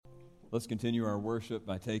Let's continue our worship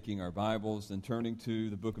by taking our Bibles and turning to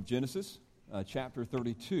the book of Genesis, chapter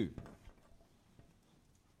 32.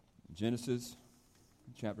 Genesis,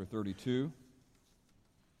 chapter 32.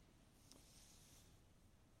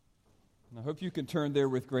 And I hope you can turn there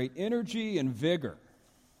with great energy and vigor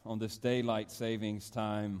on this daylight savings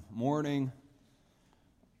time morning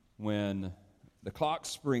when the clocks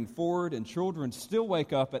spring forward and children still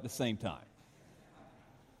wake up at the same time.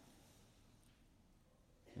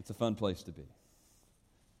 It's a fun place to be.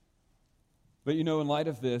 But you know, in light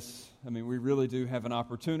of this, we really do have an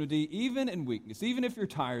opportunity, even in weakness, even if you're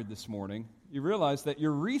tired this morning, you realize that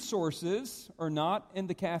your resources are not in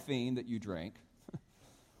the caffeine that you drank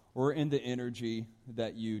or in the energy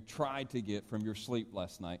that you tried to get from your sleep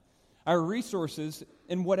last night. Our resources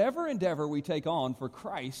in whatever endeavor we take on for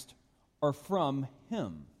Christ are from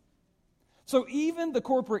Him. So even the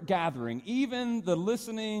corporate gathering, even the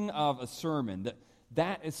listening of a sermon,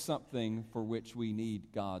 that is something for which we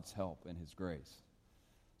need God's help and His grace.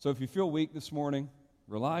 So if you feel weak this morning,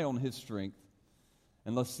 rely on His strength,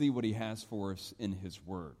 and let's see what He has for us in His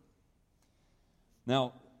Word.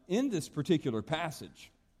 Now, in this particular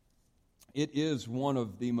passage, it is one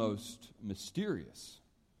of the most mysterious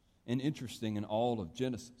and interesting in all of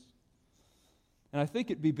Genesis. And I think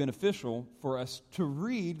it'd be beneficial for us to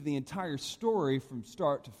read the entire story from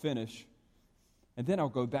start to finish, and then I'll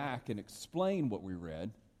go back and explain what we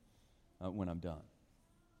read when I'm done.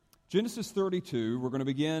 Genesis 32, we're going to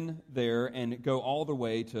begin there and go all the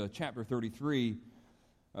way to chapter 33,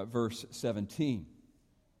 verse 17.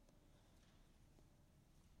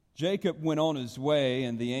 Jacob went on his way,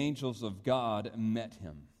 and the angels of God met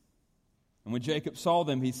him. And when Jacob saw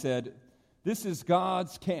them, he said, "This is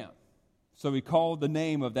God's camp." So he called the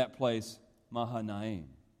name of that place Mahanaim.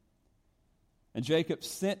 And Jacob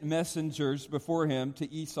sent messengers before him to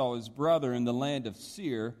Esau his brother in the land of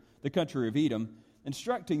Seir, the country of Edom,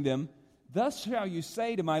 instructing them, "Thus shall you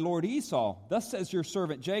say to my lord Esau, Thus says your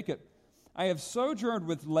servant Jacob, I have sojourned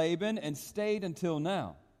with Laban and stayed until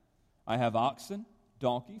now. I have oxen,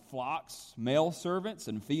 donkey, flocks, male servants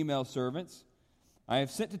and female servants. I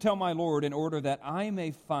have sent to tell my lord in order that I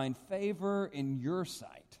may find favor in your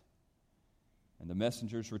sight." And the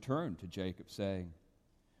messengers returned to Jacob, saying,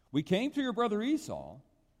 "We came to your brother Esau,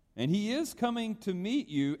 and he is coming to meet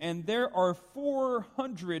you, and there are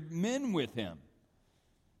 400 men with him."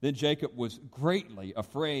 Then Jacob was greatly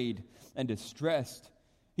afraid and distressed.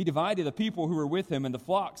 He divided the people who were with him and the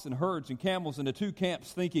flocks and herds and camels into two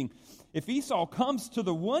camps, thinking, "If Esau comes to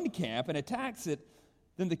the one camp and attacks it,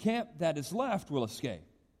 then the camp that is left will escape."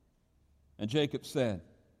 And Jacob said,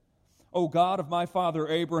 "O God of my father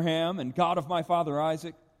Abraham and God of my father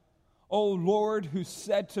Isaac, O Lord, who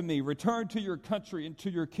said to me, 'Return to your country and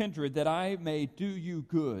to your kindred, that I may do you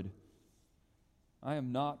good,' I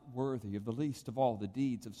am not worthy of the least of all the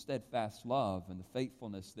deeds of steadfast love and the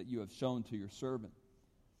faithfulness that you have shown to your servant.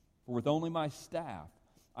 For with only my staff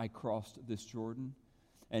I crossed this Jordan,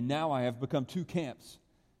 and now I have become two camps.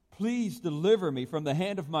 Please deliver me from the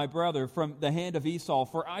hand of my brother, from the hand of Esau,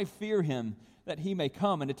 for I fear him, that he may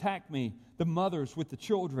come and attack me, the mothers with the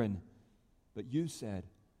children. But you said,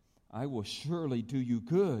 'I will surely do you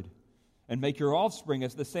good, and make your offspring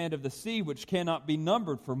as the sand of the sea, which cannot be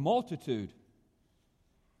numbered for multitude.'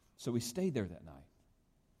 So he stayed there that night.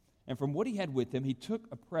 And from what he had with him, he took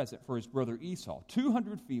a present for his brother Esau,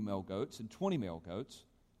 200 female goats and 20 male goats,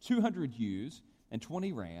 200 ewes and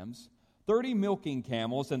 20 rams, 30 milking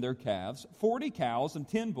camels and their calves, 40 cows and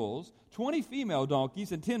 10 bulls, 20 female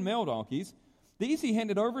donkeys and 10 male donkeys. These he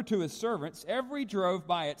handed over to his servants, every drove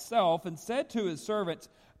by itself, and said to his servants,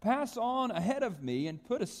 'Pass on ahead of me and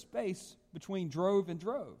put a space between drove and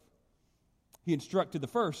drove.' He instructed the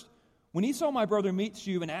first, 'When Esau my brother meets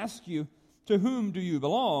you and asks you, "To whom do you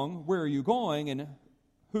belong? Where are you going? And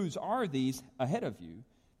whose are these ahead of you?"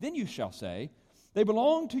 Then you shall say, "They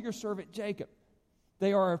belong to your servant Jacob.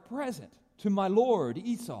 They are a present to my lord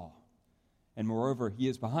Esau. And moreover, he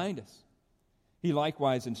is behind us." He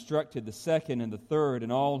likewise instructed the second and the third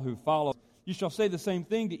and all who follow. You shall say the same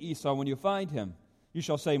thing to Esau when you find him. You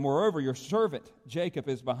shall say, "Moreover, your servant Jacob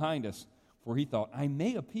is behind us." For he thought, "I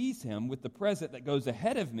may appease him with the present that goes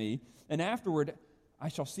ahead of me, and afterward I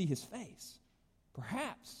shall see his face.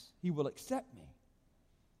 Perhaps he will accept me."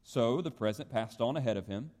 So the present passed on ahead of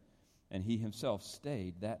him, and he himself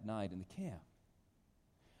stayed that night in the camp.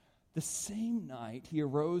 The same night he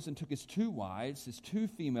arose and took his 2 wives, his 2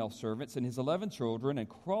 female servants, and his 11 children, and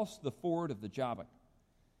crossed the ford of the Jabbok.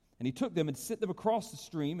 And he took them and sent them across the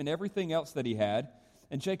stream and everything else that he had,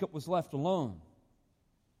 and Jacob was left alone.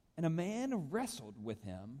 And a man wrestled with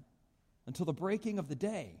him until the breaking of the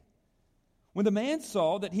day. When the man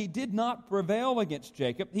saw that he did not prevail against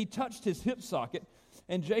Jacob, he touched his hip socket,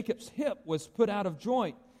 and Jacob's hip was put out of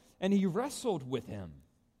joint, and he wrestled with him.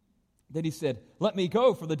 Then he said, "Let me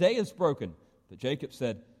go, for the day is broken." But Jacob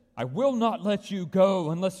said, "I will not let you go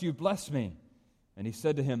unless you bless me." And he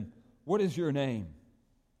said to him, "What is your name?"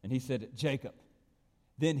 And he said, "Jacob."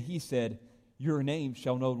 Then he said, "Your name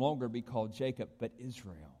shall no longer be called Jacob, but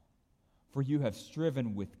Israel, for you have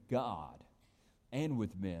striven with God and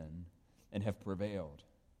with men and have prevailed."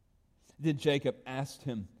 Then Jacob asked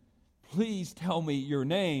him, "Please tell me your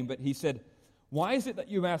name." But he said, "Why is it that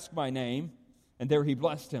you ask my name?" And there he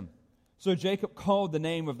blessed him. So Jacob called the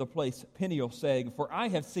name of the place Peniel, saying, "For I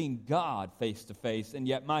have seen God face to face, and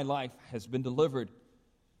yet my life has been delivered."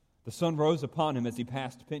 The sun rose upon him as he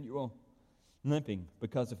passed Peniel, limping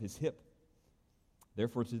because of his hip.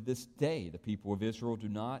 Therefore to this day the people of Israel do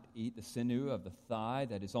not eat the sinew of the thigh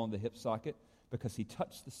that is on the hip socket, because he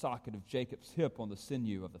touched the socket of Jacob's hip on the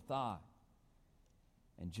sinew of the thigh.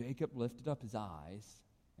 And Jacob lifted up his eyes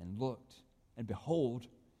and looked, and behold,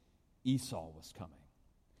 Esau was coming,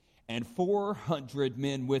 and 400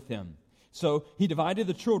 men with him. So he divided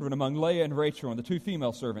the children among Leah and Rachel and the two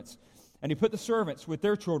female servants. And he put the servants with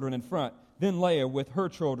their children in front, then Leah with her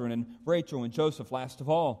children, and Rachel and Joseph last of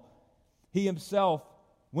all. He himself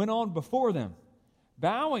went on before them,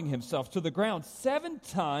 bowing himself to the ground 7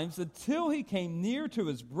 times until he came near to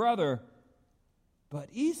his brother. But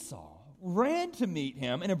Esau ran to meet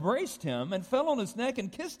him and embraced him and fell on his neck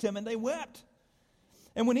and kissed him, and they wept.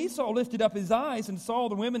 And when Esau lifted up his eyes and saw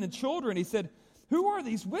the women and children, he said, "Who are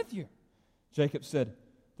these with you?" Jacob said,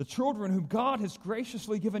 "The children whom God has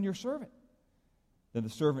graciously given your servant." Then the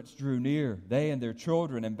servants drew near, they and their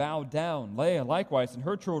children, and bowed down. Leah likewise and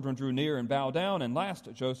her children drew near and bowed down. And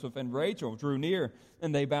last Joseph and Rachel drew near,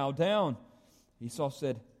 and they bowed down. Esau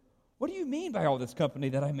said, "What do you mean by all this company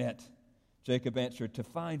that I met?" Jacob answered, "To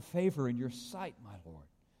find favor in your sight, my lord."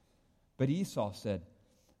 But Esau said,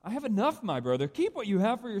 "I have enough, my brother. Keep what you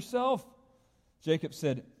have for yourself." Jacob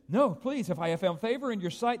said, "No, please, if I have found favor in your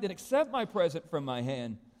sight, then accept my present from my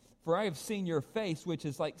hand. For I have seen your face, which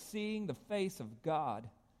is like seeing the face of God,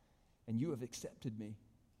 and you have accepted me.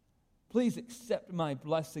 Please accept my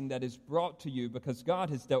blessing that is brought to you, because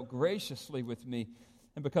God has dealt graciously with me,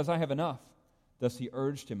 and because I have enough." Thus he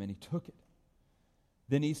urged him, and he took it.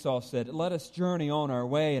 Then Esau said, "Let us journey on our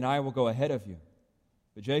way, and I will go ahead of you."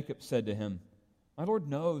 But Jacob said to him, "My Lord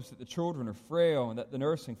knows that the children are frail, and that the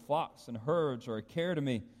nursing flocks and herds are a care to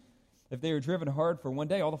me. If they are driven hard for one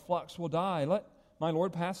day, all the flocks will die. Let my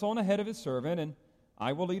Lord pass on ahead of his servant, and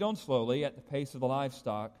I will lead on slowly at the pace of the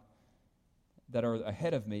livestock that are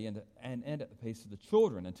ahead of me, and at the pace of the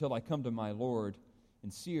children, until I come to my Lord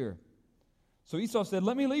in Seir." So Esau said,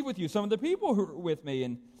 "Let me leave with you some of the people who are with me."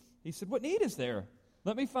 And he said, "What need is there?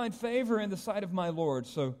 Let me find favor in the sight of my Lord."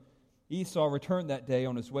 So Esau returned that day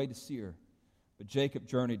on his way to Seir. But Jacob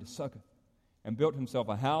journeyed to Succoth, and built himself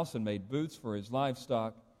a house and made booths for his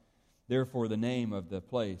livestock. Therefore the name of the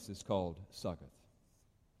place is called Succoth.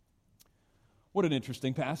 What an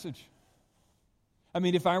interesting passage. I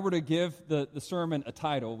mean, if I were to give the sermon a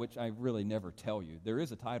title, which I really never tell you, there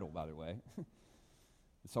is a title, by the way.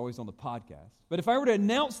 It's always on the podcast. But if I were to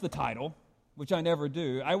announce the title, which I never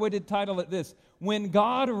do, I would title it this: When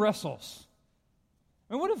God Wrestles.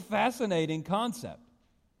 And what a fascinating concept.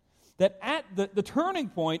 That at the turning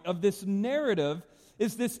point of this narrative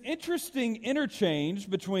is this interesting interchange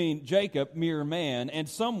between Jacob, mere man, and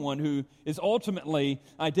someone who is ultimately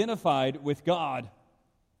identified with God.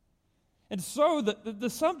 And so the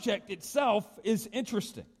subject itself is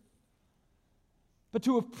interesting. But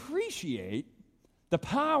to appreciate the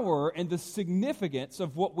power and the significance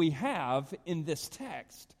of what we have in this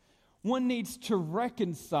text, one needs to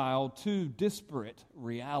reconcile two disparate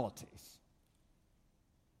realities.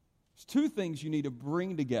 There's 2 things you need to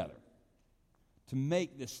bring together to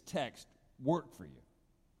make this text work for you.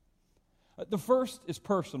 The first is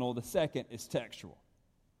personal, the second is textual.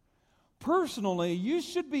 Personally, you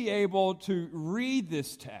should be able to read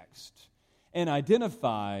this text and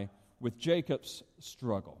identify with Jacob's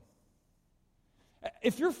struggle.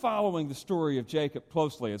 If you're following the story of Jacob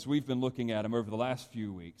closely, as we've been looking at him over the last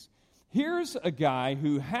few weeks, here's a guy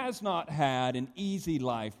who has not had an easy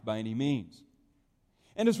life by any means.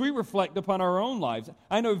 And as we reflect upon our own lives,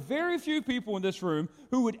 I know very few people in this room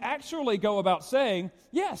who would actually go about saying,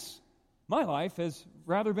 "Yes, my life has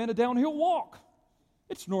rather been a downhill walk.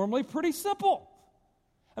 It's normally pretty simple."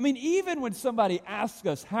 I mean, even when somebody asks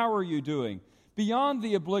us, "How are you doing?" beyond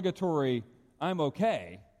the obligatory, "I'm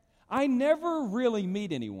okay," I never really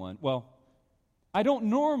meet anyone, well, I don't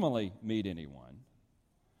normally meet anyone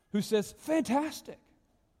who says, "Fantastic."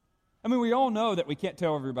 I mean, we all know that we can't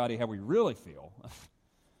tell everybody how we really feel.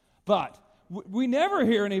 But we never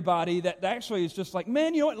hear anybody that actually is just like,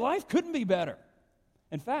 man, you know what, life couldn't be better.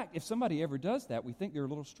 In fact, if somebody ever does that, we think they're a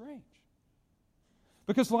little strange.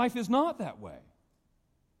 Because life is not that way.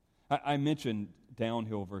 I mentioned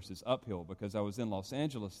downhill versus uphill because I was in Los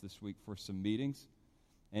Angeles this week for some meetings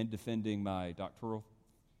and defending my doctoral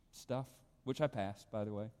stuff, which I passed, by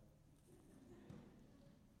the way.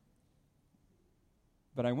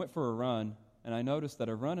 But I went for a run, and I noticed that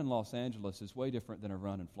a run in Los Angeles is way different than a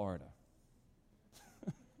run in Florida.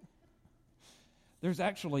 There's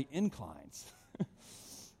actually inclines.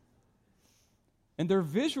 And they're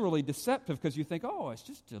visually deceptive because you think, oh, it's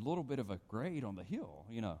just a little bit of a grade on the hill,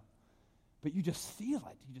 you know. But you just feel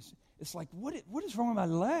it. It's like, what is wrong with my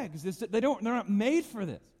legs? They're not made for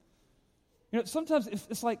this. You know, sometimes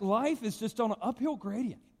it's like life is just on an uphill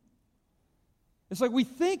gradient. It's like we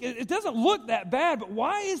think it doesn't look that bad, but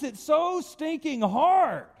why is it so stinking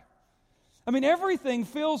hard? I mean, everything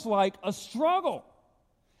feels like a struggle.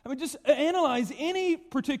 I mean, just analyze any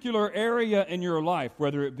particular area in your life,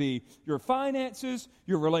 whether it be your finances,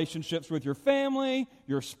 your relationships with your family,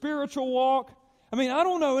 your spiritual walk. I mean, I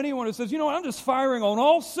don't know anyone who says, you know what, I'm just firing on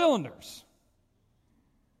all cylinders.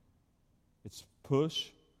 It's push,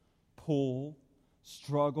 pull,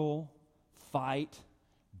 struggle, fight,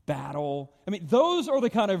 battle. I mean, those are the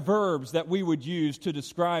kind of verbs that we would use to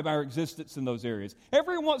describe our existence in those areas.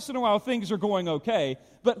 Every once in a while, things are going okay,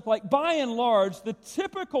 but like by and large, the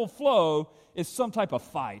typical flow is some type of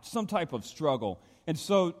fight, some type of struggle. And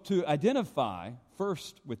so to identify,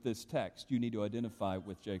 first with this text, you need to identify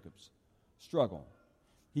with Jacob's struggle.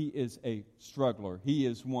 He is a struggler. He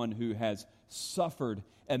is one who has suffered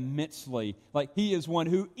immensely. Like he is one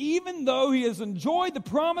who, even though he has enjoyed the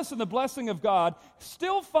promise and the blessing of God,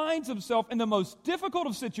 still finds himself in the most difficult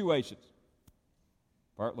of situations,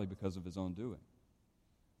 partly because of his own doing.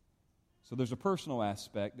 So there's a personal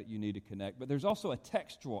aspect that you need to connect, but there's also a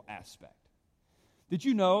textual aspect. Did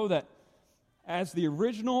you know that as the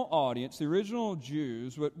original audience, the original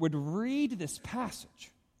Jews would read this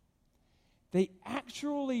passage, they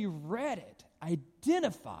actually read it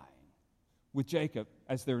identifying with Jacob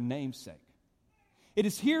as their namesake. It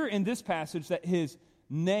is here in this passage that his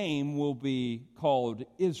name will be called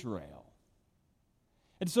Israel.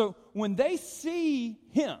 And so when they see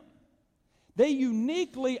him, they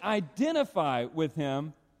uniquely identify with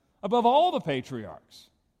him above all the patriarchs.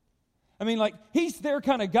 I mean, like, he's their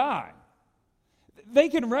kind of guy. They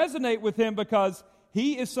can resonate with him because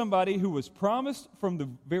he is somebody who was promised from the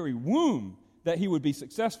very womb that he would be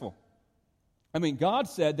successful. I mean, God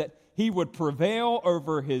said that he would prevail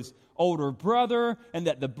over his older brother and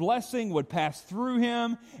that the blessing would pass through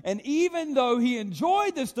him. And even though he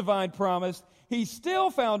enjoyed this divine promise, he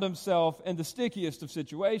still found himself in the stickiest of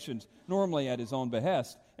situations, normally at his own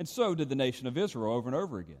behest. And so did the nation of Israel over and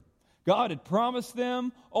over again. God had promised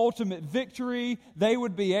them ultimate victory. They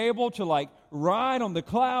would be able to ride on the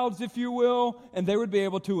clouds, if you will, and they would be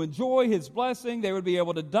able to enjoy his blessing. They would be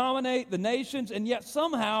able to dominate the nations, and yet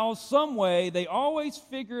somehow, some way, they always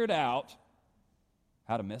figured out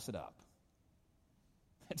how to mess it up.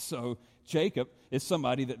 And so Jacob is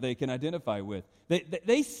somebody that they can identify with.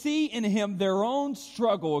 They see in him their own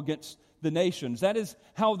struggle against the nations. That is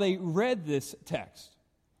how they read this text.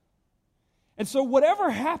 And so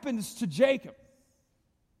whatever happens to Jacob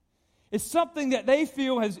is something that they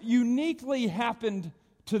feel has uniquely happened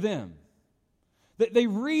to them. That they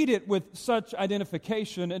read it with such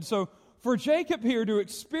identification. And so for Jacob here to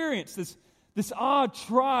experience this odd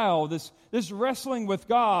trial, this wrestling with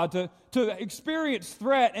God, to experience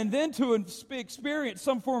threat, and then to experience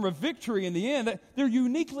some form of victory in the end, that they're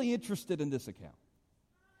uniquely interested in this account.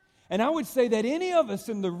 And I would say that any of us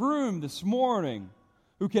in the room this morning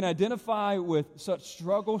who can identify with such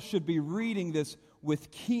struggle should be reading this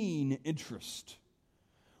with keen interest.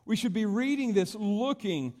 We should be reading this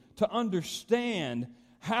looking to understand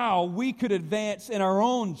how we could advance in our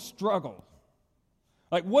own struggle.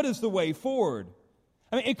 Like, what is the way forward?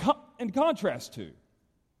 I mean, in contrast to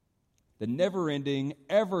the never-ending,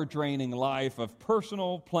 ever-draining life of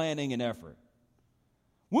personal planning and effort.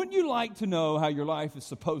 Wouldn't you like to know how your life is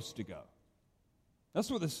supposed to go?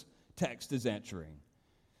 That's what this text is answering.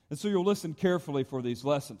 And so you'll listen carefully for these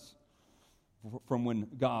lessons from when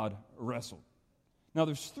God wrestled. Now,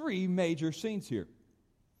 there's three major scenes here.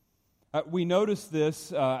 We notice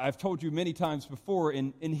this, I've told you many times before,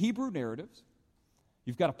 in Hebrew narratives.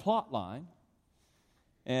 You've got a plot line,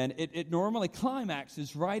 and it normally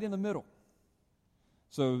climaxes right in the middle.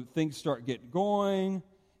 So things start getting going,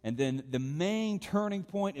 and then the main turning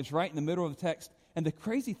point is right in the middle of the text. And the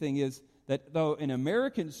crazy thing is that though in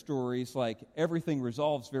American stories, like everything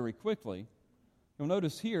resolves very quickly, you'll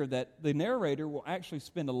notice here that the narrator will actually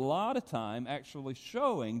spend a lot of time actually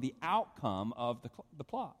showing the outcome of the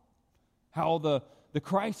plot, how the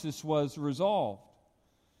crisis was resolved.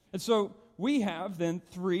 And so we have then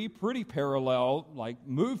three pretty parallel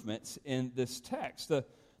movements in this text.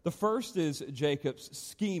 The first is Jacob's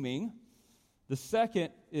scheming. The second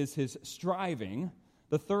is his striving.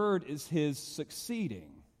 The third is his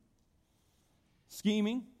succeeding.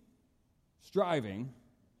 Scheming, striving,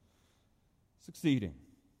 succeeding.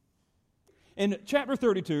 In chapter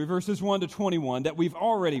 32, verses 1 to 21 that we've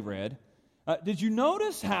already read, did you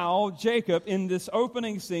notice how Jacob, in this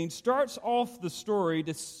opening scene, starts off the story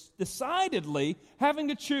decidedly having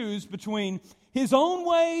to choose between his own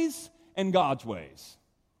ways and God's ways?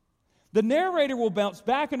 The narrator will bounce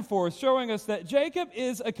back and forth, showing us that Jacob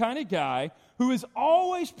is a kind of guy who is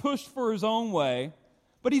always pushed for his own way,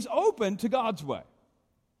 but he's open to God's way.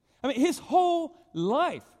 I mean, his whole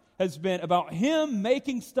life has been about him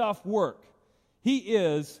making stuff work. He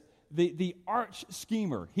is the arch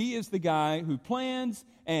schemer. He is the guy who plans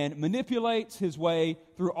and manipulates his way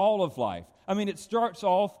through all of life. I mean, it starts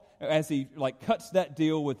off as he cuts that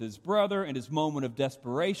deal with his brother in his moment of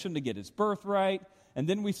desperation to get his birthright. And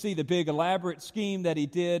then we see the big elaborate scheme that he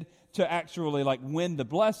did to actually win the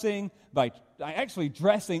blessing by actually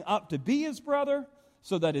dressing up to be his brother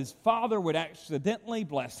so that his father would accidentally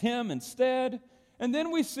bless him instead. And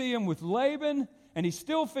then we see him with Laban, and he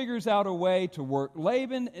still figures out a way to work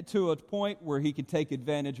Laban to a point where he can take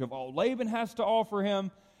advantage of all Laban has to offer him.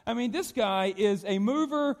 I mean, this guy is a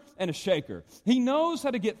mover and a shaker. He knows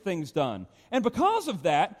how to get things done. And because of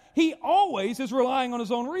that, he always is relying on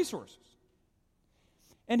his own resources.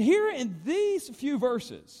 And here in these few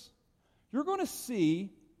verses, you're going to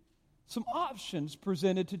see some options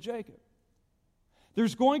presented to Jacob.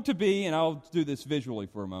 There's going to be, and I'll do this visually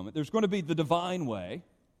for a moment, there's going to be the divine way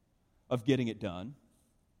of getting it done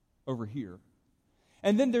over here.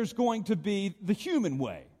 And then there's going to be the human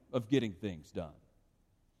way of getting things done.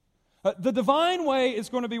 The divine way is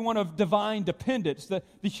going to be one of divine dependence. The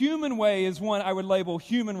human way is one I would label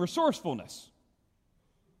human resourcefulness.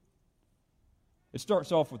 It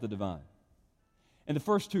starts off with the divine. In the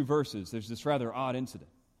first two verses, there's this rather odd incident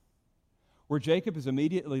where Jacob is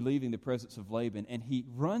immediately leaving the presence of Laban, and he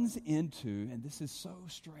runs into, and this is so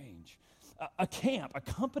strange, a camp, a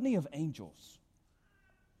company of angels.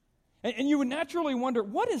 And you would naturally wonder,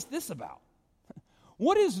 what is this about?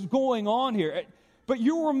 What is going on here? But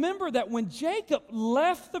you'll remember that when Jacob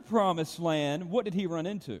left the promised land, what did he run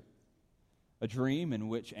into? A dream in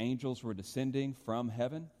which angels were descending from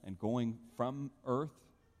heaven and going from earth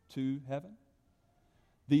to heaven.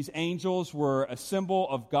 These angels were a symbol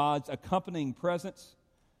of God's accompanying presence.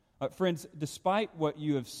 Friends, despite what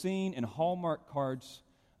you have seen in Hallmark cards,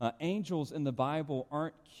 angels in the Bible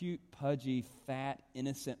aren't cute, pudgy, fat,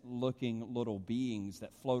 innocent-looking little beings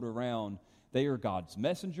that float around. They are God's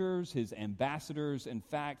messengers, His ambassadors. In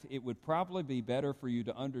fact, it would probably be better for you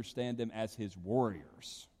to understand them as His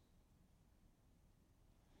warriors.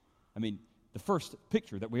 I mean, the first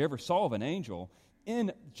picture that we ever saw of an angel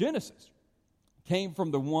in Genesis came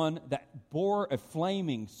from the one that bore a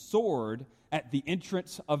flaming sword at the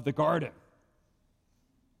entrance of the garden.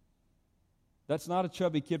 That's not a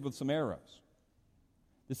chubby kid with some arrows.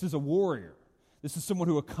 This is a warrior. This is someone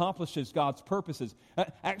who accomplishes God's purposes.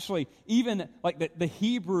 Actually, even the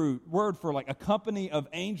Hebrew word for a company of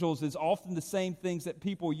angels is often the same things that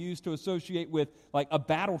people use to associate with a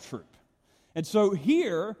battle troop. And so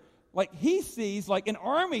here, he sees an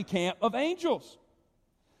army camp of angels.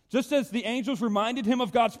 Just as the angels reminded him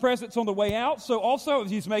of God's presence on the way out, so also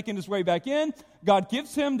as he's making his way back in, God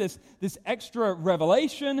gives him this extra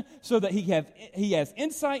revelation so that he has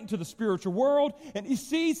insight into the spiritual world, and he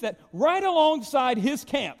sees that right alongside his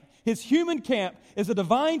camp, his human camp, is a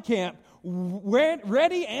divine camp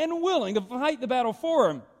ready and willing to fight the battle for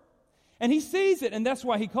him. And he sees it, and that's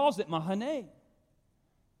why he calls it Mahane.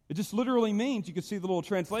 It just literally means, you can see the little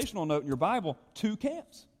translational note in your Bible, two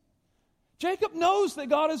camps. Jacob knows that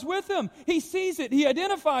God is with him. He sees it. He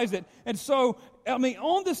identifies it. And so,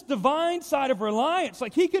 on this divine side of reliance,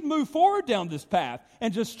 he could move forward down this path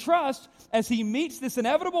and just trust as he meets this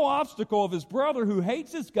inevitable obstacle of his brother who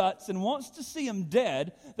hates his guts and wants to see him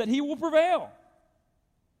dead, that he will prevail.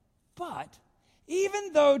 But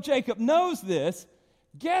even though Jacob knows this,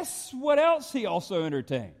 guess what else he also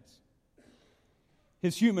entertains?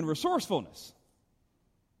 His human resourcefulness.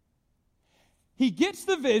 He gets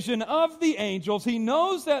the vision of the angels. He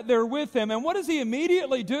knows that they're with him. And what does he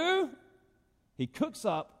immediately do? He cooks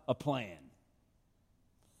up a plan.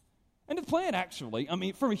 And the plan, actually,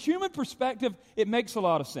 from a human perspective, it makes a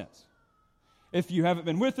lot of sense. If you haven't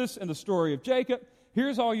been with us in the story of Jacob,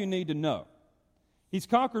 here's all you need to know. He's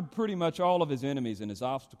conquered pretty much all of his enemies and his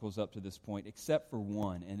obstacles up to this point, except for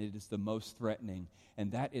one, and it is the most threatening,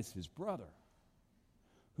 and that is his brother,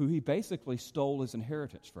 who he basically stole his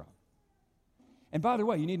inheritance from. And by the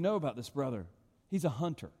way, you need to know about this brother. He's a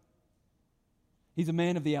hunter. He's a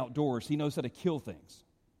man of the outdoors. He knows how to kill things.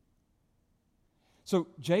 So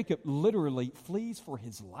Jacob literally flees for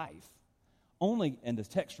his life, only, and the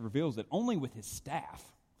text reveals it, only with his staff.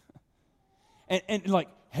 and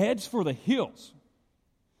heads for the hills.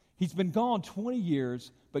 He's been gone 20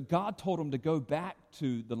 years, but God told him to go back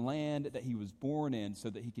to the land that he was born in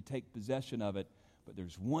so that he could take possession of it. But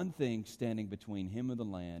there's one thing standing between him and the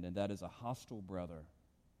land, and that is a hostile brother.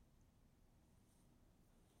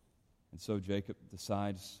 And so Jacob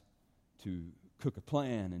decides to cook a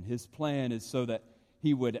plan, and his plan is so that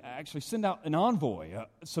he would actually send out an envoy,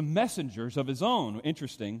 some messengers of his own.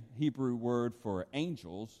 Interesting, Hebrew word for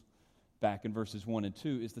angels, back in verses 1 and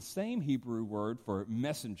 2, is the same Hebrew word for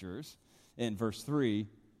messengers in verse 3.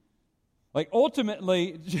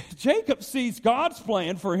 Ultimately, Jacob sees God's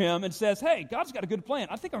plan for him and says, hey, God's got a good plan.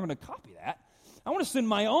 I think I'm going to copy that. I want to send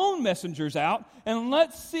my own messengers out, and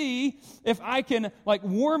let's see if I can,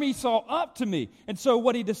 warm Esau up to me. And so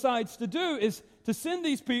what he decides to do is to send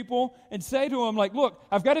these people and say to him, look,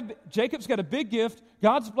 Jacob's got a big gift.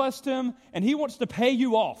 God's blessed him, and he wants to pay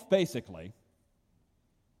you off, basically.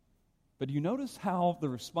 But do you notice how the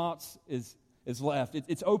response is left?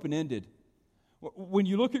 It's open-ended. When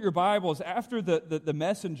you look at your Bibles, after the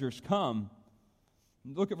messengers come,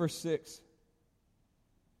 look at verse 6.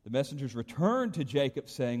 The messengers returned to Jacob,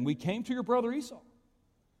 saying, we came to your brother Esau,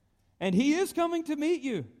 and he is coming to meet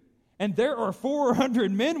you, and there are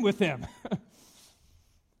 400 men with him.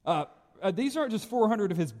 These aren't just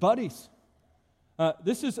 400 of his buddies.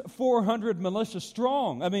 This is 400 militia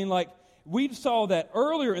strong. We saw that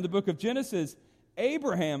earlier in the book of Genesis.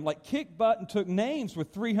 Abraham, kicked butt and took names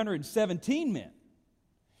with 317 men.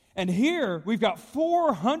 And here, we've got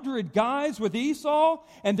 400 guys with Esau,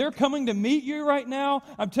 and they're coming to meet you right now.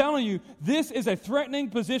 I'm telling you, this is a threatening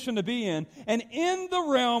position to be in. And in the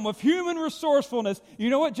realm of human resourcefulness, you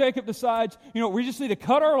know what Jacob decides? We just need to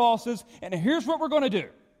cut our losses, and here's what we're going to do.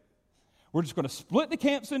 We're just going to split the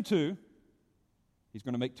camps in two. He's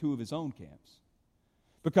going to make two of his own camps.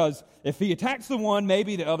 Because if he attacks the one,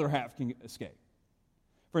 maybe the other half can escape.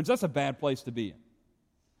 Friends, that's a bad place to be in.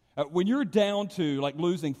 When you're down to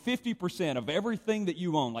losing 50% of everything that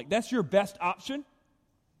you own, that's your best option,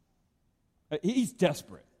 he's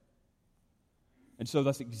desperate. And so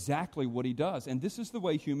that's exactly what he does. And this is the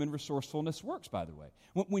way human resourcefulness works, by the way.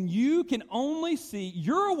 When you can only see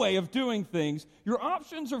your way of doing things, your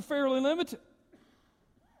options are fairly limited.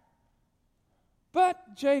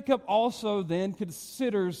 But Jacob also then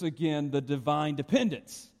considers again the divine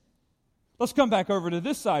dependence. Let's come back over to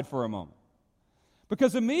this side for a moment.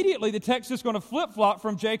 Because immediately the text is going to flip-flop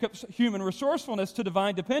from Jacob's human resourcefulness to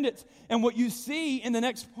divine dependence. And what you see in the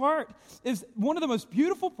next part is one of the most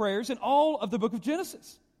beautiful prayers in all of the book of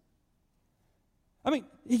Genesis.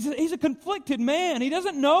 He's a conflicted man. He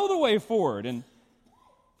doesn't know the way forward. And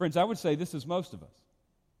friends, I would say this is most of us.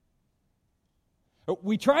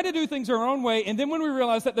 We try to do things our own way, and then when we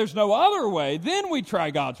realize that there's no other way, then we try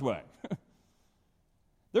God's way.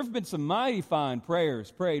 There have been some mighty fine prayers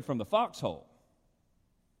prayed from the foxhole.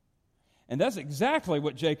 And that's exactly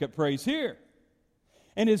what Jacob prays here.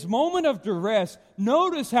 In his moment of duress,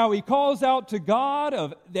 notice how he calls out to God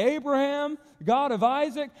of Abraham, God of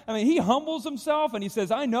Isaac. He humbles himself and he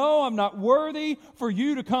says, I know I'm not worthy for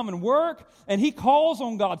you to come and work. And he calls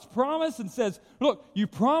on God's promise and says, look, you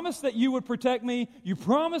promised that you would protect me. You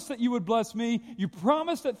promised that you would bless me. You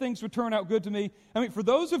promised that things would turn out good to me. For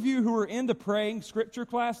those of you who are in the praying scripture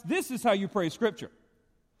class, this is how you pray scripture.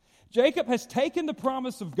 Jacob has taken the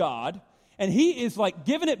promise of God and he is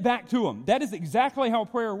giving it back to him. That is exactly how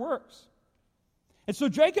prayer works. And so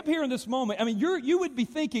Jacob here in this moment, you would be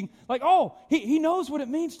thinking he knows what it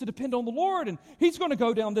means to depend on the Lord, and he's going to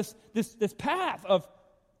go down this path of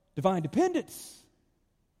divine dependence.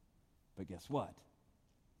 But guess what?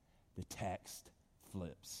 The text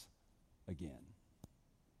flips again.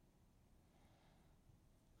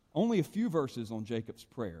 Only a few verses on Jacob's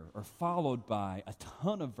prayer are followed by a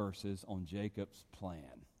ton of verses on Jacob's plan.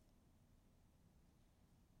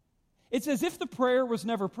 It's as if the prayer was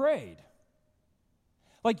never prayed.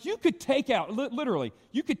 You could take out, literally,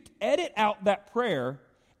 you could edit out that prayer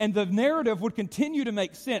and the narrative would continue to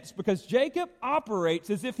make sense because Jacob operates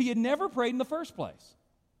as if he had never prayed in the first place.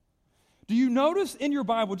 Do you notice in your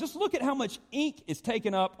Bible, just look at how much ink is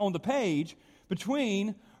taken up on the page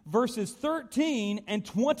between verses 13 and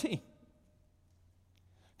 20.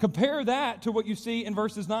 Compare that to what you see in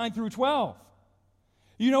verses 9 through 12.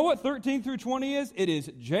 You know what 13 through 20 is? It is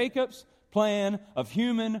Jacob's plan of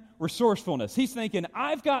human resourcefulness. He's thinking,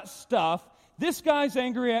 I've got stuff, this guy's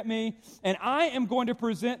angry at me, and I am going to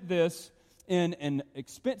present this in an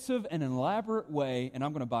expensive and elaborate way, and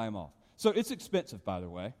I'm going to buy him off. So it's expensive, by the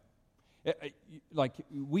way. Like,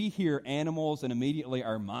 we hear animals, and immediately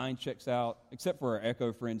our mind checks out, except for our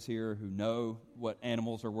echo friends here who know what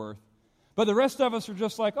animals are worth. But the rest of us are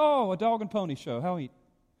just like, oh, a dog and pony show, how eat?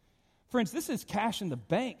 Friends, this is cash in the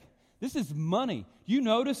bank. This is money. You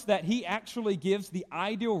notice that he actually gives the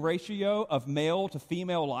ideal ratio of male to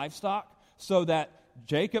female livestock so that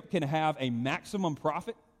Jacob can have a maximum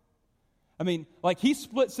profit? I mean, like, he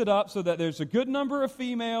splits it up so that there's a good number of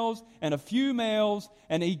females and a few males,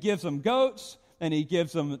 and he gives them goats, and he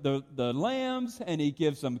gives them the lambs, and he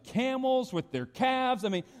gives them camels with their calves. I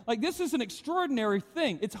mean, like, this is an extraordinary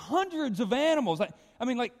thing. It's hundreds of animals. I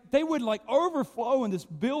mean, like, they would, like, overflow in this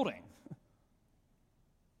building.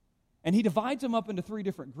 And he divides them up into 3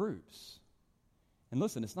 different groups. And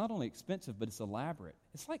listen, it's not only expensive, but it's elaborate.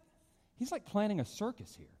 It's like, he's like planning a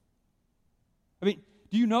circus here. I mean,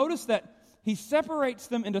 do you notice that he separates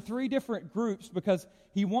them into 3 different groups because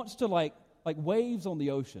he wants to, like waves on the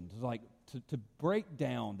ocean, to break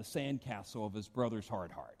down the sandcastle of his brother's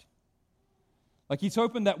hard heart. Like, he's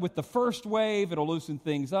hoping that with the first wave, it'll loosen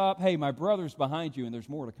things up. Hey, my brother's behind you, and there's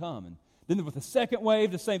more to come. And then with the second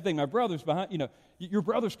wave, the same thing. My brother's behind, your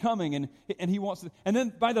brother's coming, and he wants to. And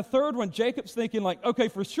then by the third one, Jacob's thinking, like, okay,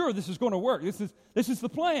 for sure, this is going to work. This is the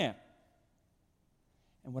plan.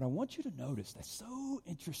 And what I want you to notice that's so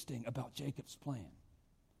interesting about Jacob's plan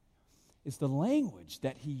is the language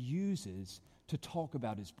that he uses to talk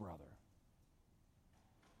about his brother.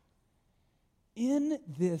 In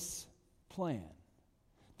this plan,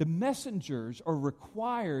 the messengers are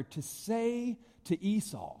required to say to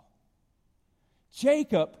Esau,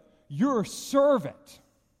 Jacob, your servant,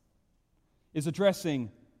 is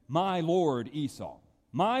addressing my lord Esau.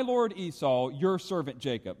 My lord Esau, your servant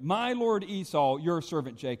Jacob. My lord Esau, your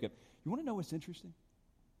servant Jacob. You want to know what's interesting?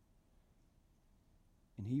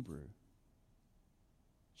 In Hebrew,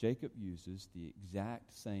 Jacob uses the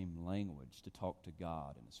exact same language to talk to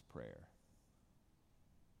God in his prayer.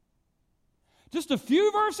 Just a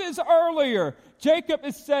few verses earlier, Jacob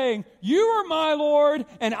is saying, you are my Lord,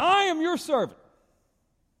 and I am your servant.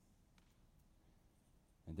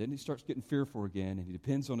 And then he starts getting fearful again, and he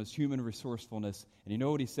depends on his human resourcefulness. And you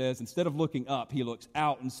know what he says? Instead of looking up, he looks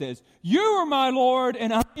out and says, you are my Lord,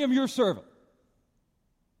 and I am your servant.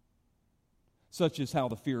 Such is how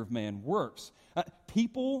the fear of man works.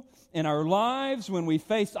 People in our lives, when we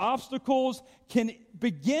face obstacles, can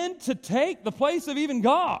begin to take the place of even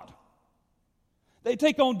God. They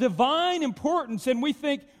take on divine importance, and we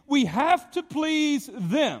think we have to please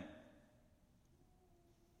them.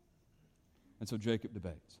 And so Jacob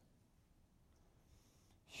debates.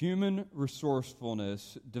 Human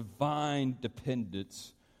resourcefulness, divine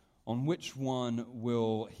dependence, on which one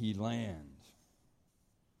will he land?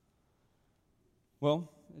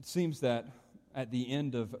 Well, it seems that at the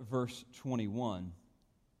end of verse 21,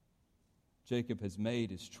 Jacob has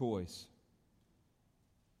made his choice.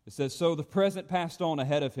 It says, so the present passed on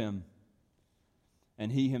ahead of him,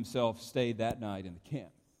 and he himself stayed that night in the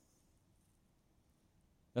camp.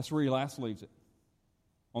 That's where he last leaves it.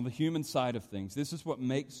 On the human side of things, this is what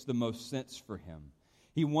makes the most sense for him.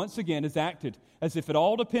 He once again has acted as if it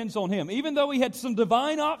all depends on him, even though he had some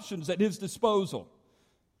divine options at his disposal,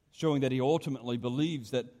 showing that he ultimately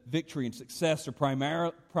believes that victory and success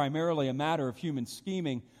are primarily a matter of human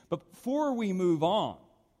scheming. But before we move on,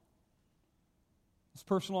 let's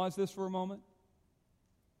personalize this for a moment.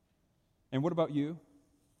 And what about you?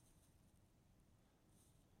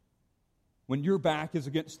 When your back is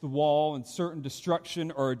against the wall and certain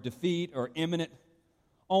destruction or defeat are imminent,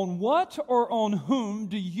 on what or on whom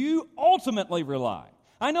do you ultimately rely?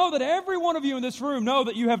 I know that every one of you in this room know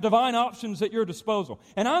that you have divine options at your disposal.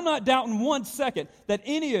 And I'm not doubting 1 second that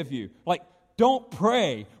any of you, don't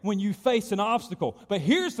pray when you face an obstacle. But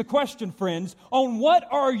here's the question, friends. On what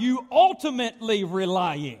are you ultimately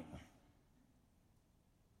relying?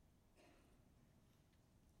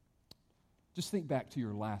 Just think back to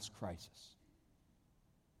your last crisis.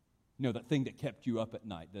 You know, that thing that kept you up at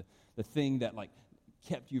night, the thing that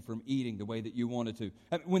kept you from eating the way that you wanted to.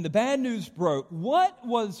 When the bad news broke, what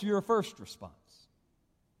was your first response?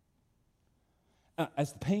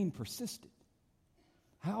 As the pain persisted,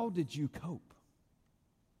 how did you cope?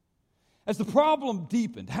 As the problem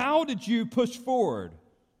deepened, how did you push forward?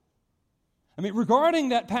 I mean, regarding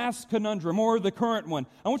that past conundrum or the current one,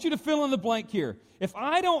 I want you to fill in the blank here. If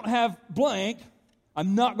I don't have blank,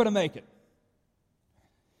 I'm not going to make it.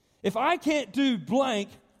 If I can't do blank,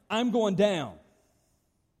 I'm going down.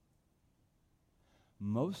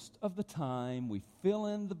 Most of the time, we fill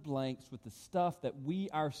in the blanks with the stuff that we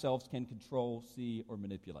ourselves can control, see, or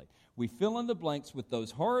manipulate. We fill in the blanks with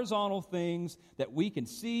those horizontal things that we can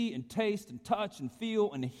see and taste and touch and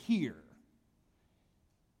feel and hear.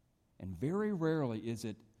 And very rarely is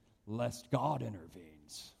it, lest God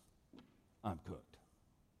intervenes, I'm cooked.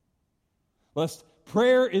 Lest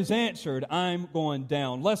prayer is answered, I'm going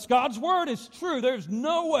down. Lest God's word is true, there's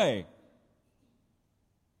no way.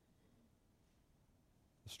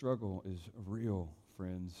 The struggle is real,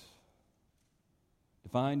 friends.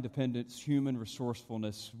 Divine dependence, human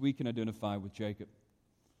resourcefulness, we can identify with Jacob.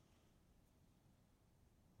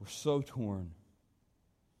 We're so torn.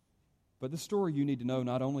 But the story, you need to know,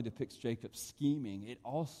 not only depicts Jacob's scheming, it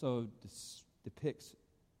also depicts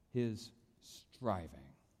his striving.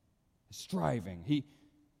 He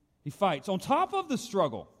fights. On top of the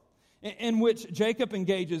struggle in which Jacob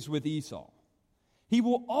engages with Esau, he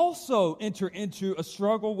will also enter into a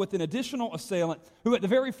struggle with an additional assailant who at the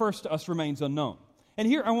very first to us remains unknown. And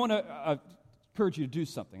here I want to encourage you to do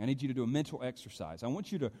something. I need you to do a mental exercise. I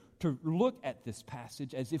want you to look at this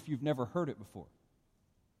passage as if you've never heard it before.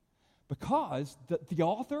 Because the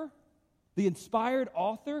author, the inspired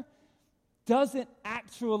author, doesn't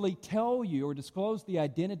actually tell you or disclose the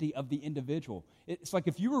identity of the individual. It's like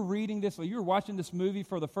if you were reading this or you were watching this movie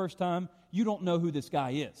for the first time, you don't know who this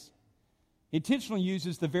guy is. He intentionally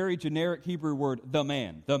uses the very generic Hebrew word, the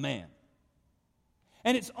man.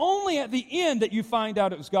 And it's only at the end that you find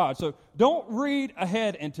out it was God. So don't read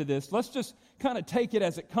ahead into this. Let's just kind of take it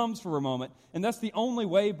as it comes for a moment. And that's the only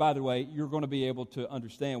way, by the way, you're going to be able to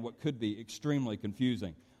understand what could be extremely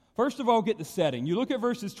confusing. First of all, get the setting. You look at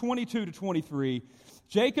verses 22 to 23.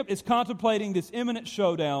 Jacob is contemplating this imminent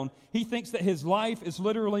showdown. He thinks that his life is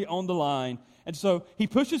literally on the line. And so he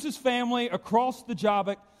pushes his family across the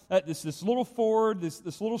Jabbok, this little ford,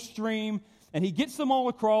 this little stream, and he gets them all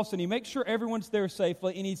across, and he makes sure everyone's there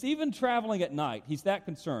safely, and he's even traveling at night. He's that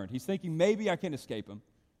concerned. He's thinking, maybe I can escape him.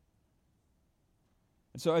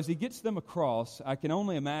 And so as he gets them across, I can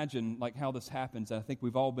only imagine like how this happens. I think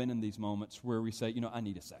we've all been in these moments where we say, I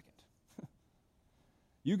need a second.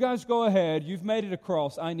 You guys go ahead. You've made it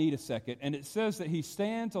across. I need a second. And it says that he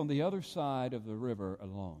stands on the other side of the river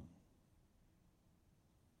alone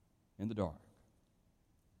in the dark.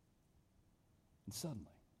 And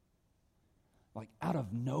suddenly, like out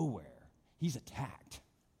of nowhere, he's attacked.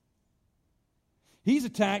 He's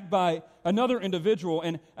attacked by another individual.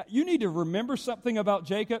 And you need to remember something about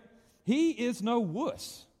Jacob. He is no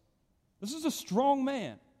wuss. This is a strong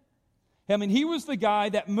man. I mean, he was the guy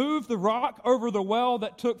that moved the rock over the well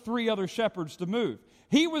that took 3 other shepherds to move.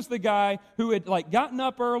 He was the guy who had gotten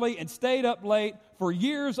up early and stayed up late for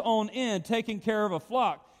years on end taking care of a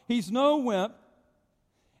flock. He's no wimp.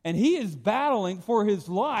 And he is battling for his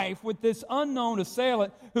life with this unknown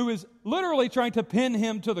assailant who is literally trying to pin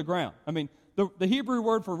him to the ground. I mean, the Hebrew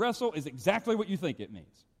word for wrestle is exactly what you think it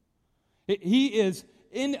means. He is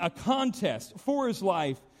in a contest for his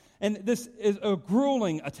life, and this is a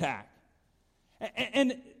grueling attack.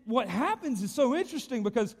 And what happens is so interesting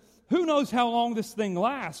because who knows how long this thing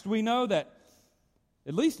lasts. We know that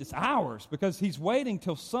at least it's hours because he's waiting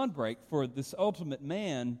till sunbreak for this ultimate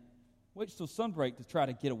man. Waits till sunbreak to try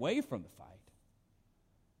to get away from the fight.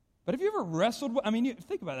 But have you ever wrestled? I mean,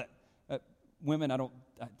 think about that. Women, I don't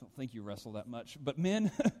think you wrestle that much. But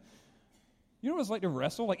men, you know what it's like to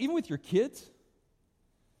wrestle? Like even with your kids?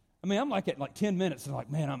 I mean, I'm like at 10 minutes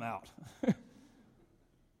and man, I'm out.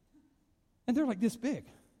 And they're like this big.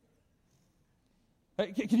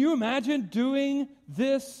 Can you imagine doing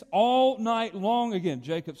this all night long? Again,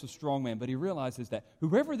 Jacob's a strong man, but he realizes that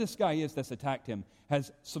whoever this guy is that's attacked him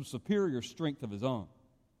has some superior strength of his own.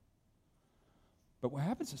 But what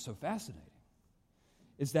happens is so fascinating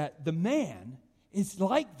is that the man is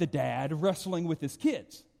like the dad wrestling with his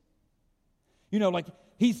kids.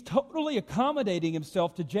 He's totally accommodating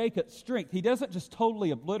himself to Jacob's strength. He doesn't just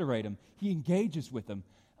totally obliterate him. He engages with him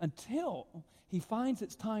until he finds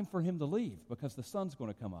it's time for him to leave because the sun's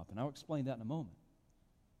going to come up, and I'll explain that in a moment.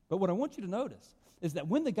 But what I want you to notice is that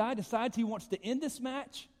when the guy decides he wants to end this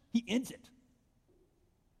match, he ends it.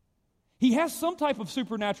 He has some type of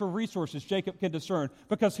supernatural resources Jacob can discern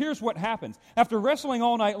because here's what happens. After wrestling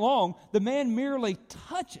all night long, the man merely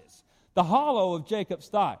touches the hollow of Jacob's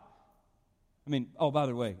thigh. I mean, oh, by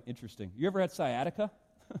the way, interesting. You ever had sciatica?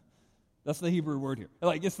 That's the Hebrew word here.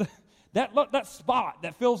 That spot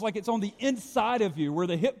that feels like it's on the inside of you where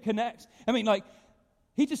the hip connects. I mean, like,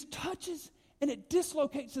 he just touches and it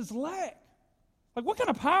dislocates his leg. Like, what kind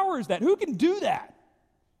of power is that? Who can do that?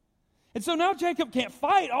 And so now Jacob can't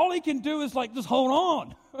fight. All he can do is, like, just hold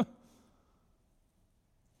on.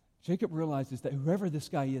 Jacob realizes that whoever this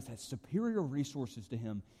guy is has superior resources to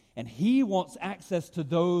him, and he wants access to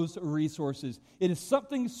those resources. It is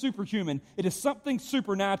something superhuman. It is something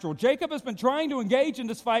supernatural. Jacob has been trying to engage in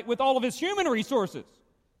this fight with all of his human resources.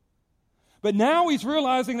 But now he's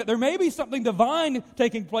realizing that there may be something divine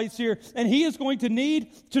taking place here, and he is going to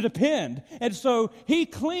need to depend. And so he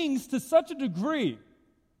clings to such a degree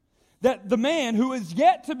that the man who is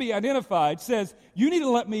yet to be identified says, "You need to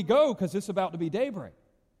let me go because it's about to be daybreak."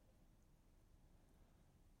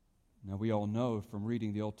 Now, we all know from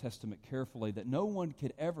reading the Old Testament carefully that no one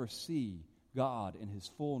could ever see God in His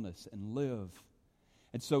fullness and live.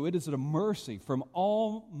 And so it is a mercy from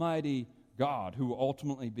Almighty God who will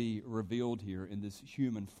ultimately be revealed here in this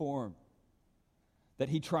human form that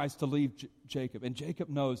He tries to leave Jacob. And Jacob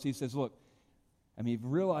knows, he says, look,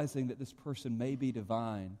 realizing that this person may be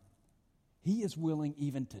divine, he is willing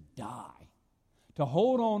even to die, to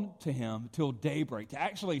hold on to him till daybreak, to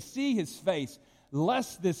actually see his face,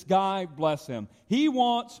 lest this guy bless him. He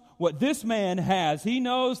wants what this man has. He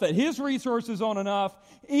knows that his resources aren't enough.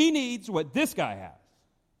 He needs what this guy has.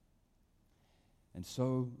 And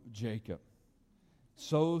so Jacob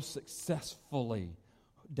so successfully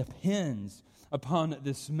depends upon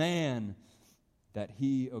this man that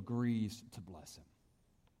he agrees to bless him.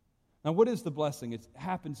 Now, what is the blessing? It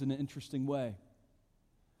happens in an interesting way.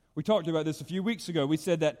 We talked about this a few weeks ago. We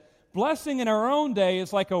said that blessing in our own day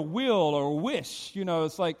is like a will or a wish. You know,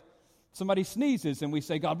 it's like somebody sneezes and we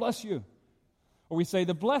say, "God bless you." Or we say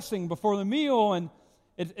the blessing before the meal, and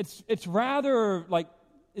it's rather like,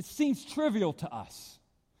 it seems trivial to us.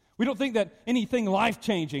 We don't think that anything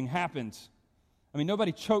life-changing happens.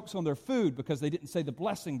 Nobody chokes on their food because they didn't say the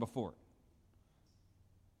blessing before.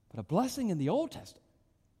 But a blessing in the Old Testament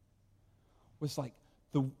was like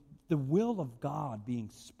the will of God being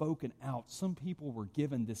spoken out. Some people were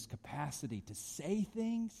given this capacity to say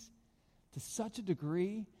things to such a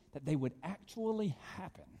degree that they would actually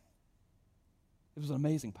happen. It was an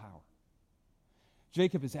amazing power.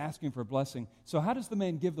 Jacob is asking for a blessing. So how does the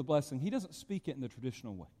man give the blessing? He doesn't speak it in the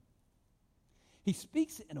traditional way. He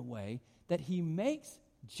speaks it in a way that he makes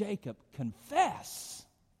Jacob confess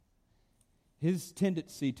his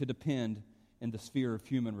tendency to depend in the sphere of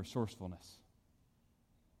human resourcefulness.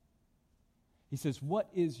 He says, "What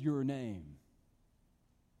is your name?"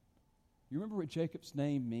 You remember what Jacob's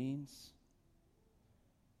name means?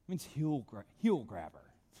 It means heel grabber.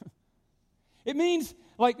 It means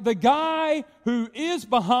like the guy who is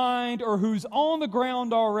behind or who's on the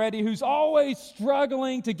ground already, who's always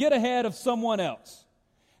struggling to get ahead of someone else.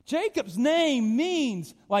 Jacob's name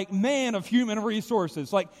means like man of human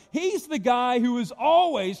resources. Like he's the guy who is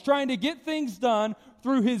always trying to get things done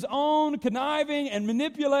through his own conniving and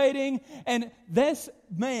manipulating. And this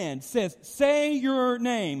man says, say your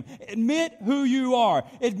name. Admit who you are.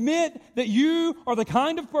 Admit that you are the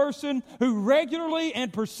kind of person who regularly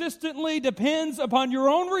and persistently depends upon your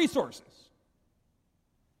own resources.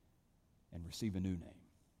 And receive a new name.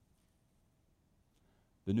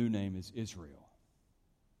 The new name is Israel.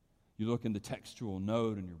 You look in the textual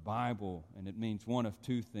note in your Bible, and it means one of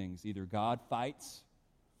two things. Either God fights,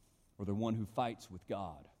 or the one who fights with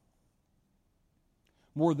God.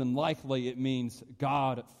 More than likely, it means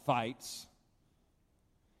God fights.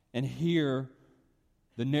 And here,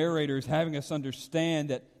 the narrator is having us understand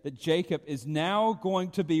that Jacob is now going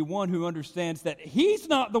to be one who understands that he's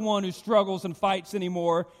not the one who struggles and fights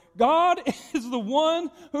anymore. God is the one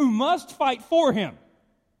who must fight for him.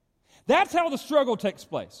 That's how the struggle takes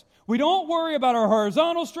place. We don't worry about our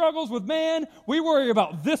horizontal struggles with man. We worry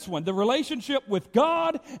about this one, the relationship with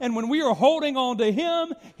God. And when we are holding on to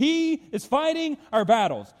Him, He is fighting our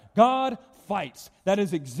battles. God fights. That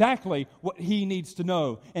is exactly what he needs to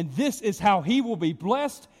know. And this is how he will be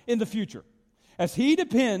blessed in the future. As he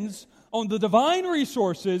depends on the divine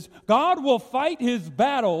resources, God will fight his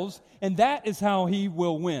battles, and that is how he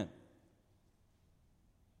will win.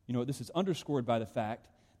 You know, this is underscored by the fact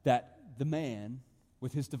that the man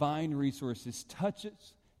with his divine resources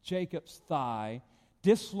touches Jacob's thigh,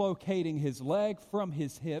 dislocating his leg from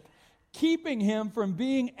his hip, keeping him from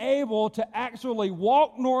being able to actually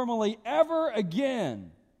walk normally ever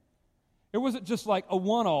again. It wasn't just like a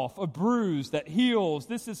one-off, a bruise that heals.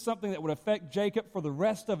 This is something that would affect Jacob for the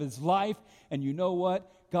rest of his life. And you know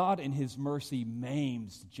what? God in his mercy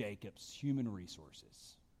maims Jacob's human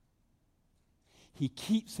resources. He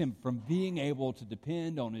keeps him from being able to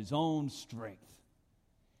depend on his own strength.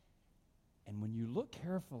 And when you look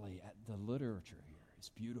carefully at the literature here, it's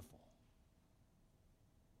beautiful.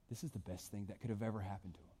 This is the best thing that could have ever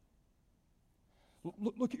happened to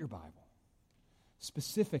him. Look at your Bible.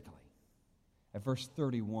 Specifically, at verse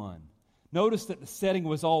 31. Notice that the setting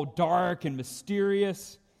was all dark and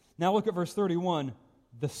mysterious. Now look at verse 31.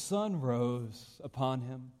 The sun rose upon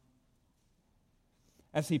him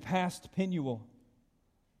as he passed Penuel,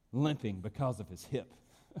 limping because of his hip.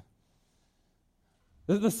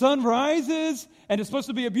 The sun rises, and it's supposed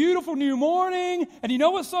to be a beautiful new morning. And you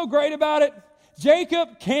know what's so great about it?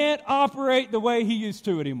 Jacob can't operate the way he used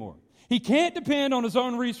to anymore. He can't depend on his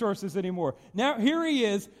own resources anymore. Now, here he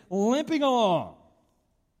is, limping along.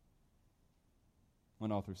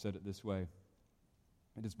 One author said it this way: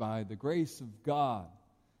 it is by the grace of God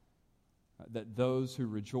that those who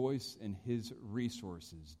rejoice in his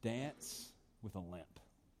resources dance with a limp.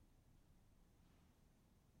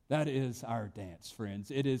 That is our dance,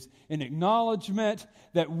 friends. It is an acknowledgement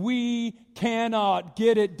that we cannot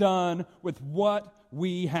get it done with what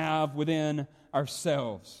we have within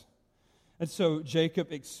ourselves. And so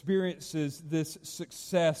Jacob experiences this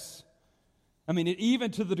success. I mean,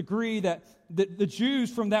 even to the degree that the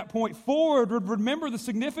Jews from that point forward would remember the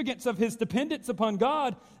significance of his dependence upon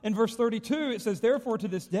God. In verse 32, it says, "Therefore to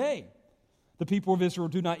this day, the people of Israel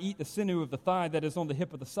do not eat the sinew of the thigh that is on the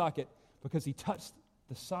hip of the socket, because he touched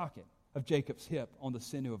the socket of Jacob's hip on the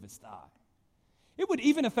sinew of his thigh." It would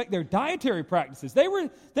even affect their dietary practices. They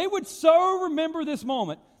would so remember this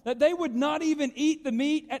moment that they would not even eat the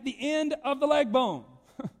meat at the end of the leg bone.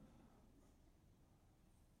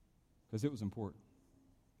 Because it was important.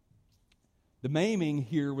 The maiming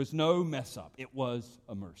here was no mess up. It was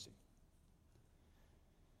a mercy.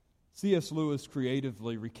 C.S. Lewis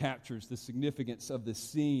creatively recaptures the significance of this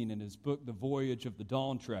scene in his book, The Voyage of the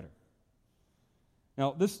Dawn Treader.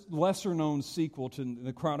 Now, this lesser-known sequel to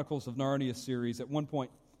the Chronicles of Narnia series at one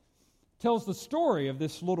point tells the story of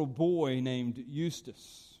this little boy named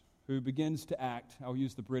Eustace, who begins to act, I'll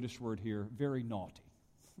use the British word here, very naughty.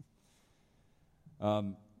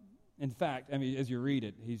 In fact, I mean, as you read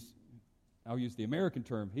it, I'll use the American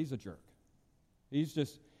term, he's a jerk. He's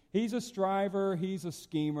a striver, he's a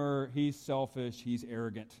schemer, he's selfish, he's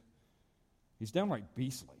arrogant. He's downright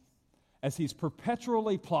beastly, as he's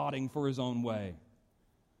perpetually plotting for his own way.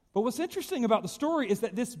 But what's interesting about the story is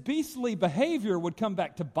that this beastly behavior would come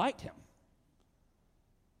back to bite him.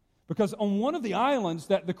 Because on one of the islands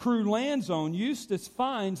that the crew lands on, Eustace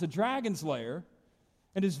finds a dragon's lair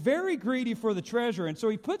and is very greedy for the treasure. And so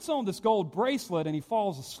he puts on this gold bracelet and he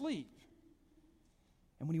falls asleep.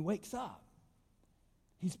 And when he wakes up,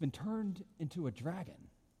 he's been turned into a dragon.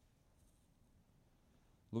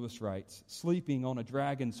 Lewis writes, sleeping on a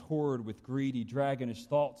dragon's hoard with greedy, dragonish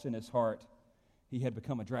thoughts in his heart, he had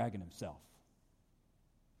become a dragon himself.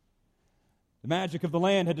 The magic of the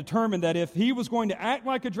land had determined that if he was going to act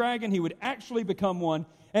like a dragon, he would actually become one.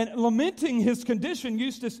 And lamenting his condition,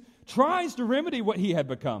 Eustace tries to remedy what he had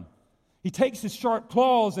become. He takes his sharp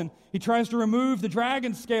claws and he tries to remove the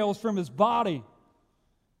dragon scales from his body.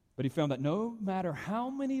 But he found that no matter how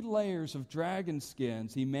many layers of dragon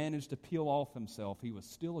skins he managed to peel off himself, he was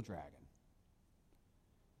still a dragon.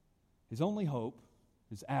 His only hope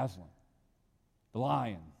is Aslan, the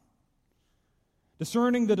lion.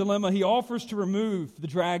 Discerning the dilemma, he offers to remove the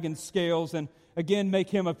dragon's scales and again make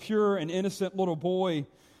him a pure and innocent little boy.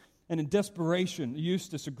 And in desperation,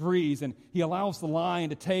 Eustace agrees, and he allows the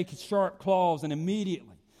lion to take his sharp claws and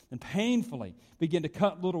immediately and painfully begin to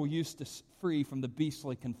cut little Eustace free from the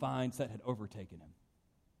beastly confines that had overtaken him.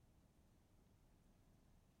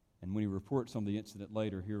 And when he reports on the incident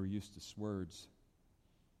later, here are Eustace's words.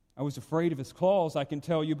 "I was afraid of his claws, I can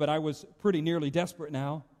tell you, but I was pretty nearly desperate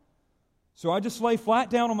now. So I just lay flat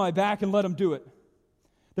down on my back and let him do it.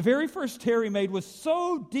 The very first tear he made was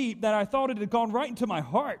so deep that I thought it had gone right into my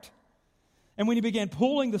heart. And when he began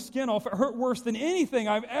pulling the skin off, it hurt worse than anything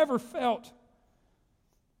I've ever felt.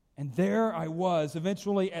 And there I was,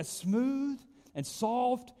 eventually as smooth and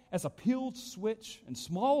soft as a peeled switch and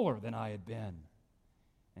smaller than I had been.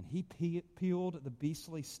 And he peeled the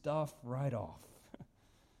beastly stuff right off."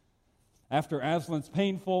 After Aslan's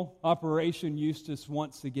painful operation, Eustace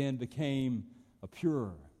once again became a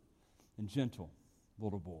pure and gentle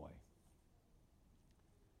little boy.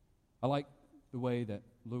 I like the way that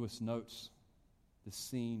Lewis notes this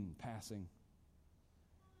scene passing.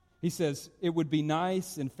 He says, it would be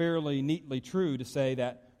nice and fairly neatly true to say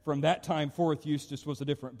that from that time forth, Eustace was a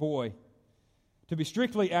different boy. To be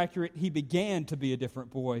strictly accurate, he began to be a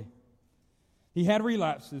different boy. He had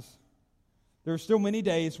relapses, There are still many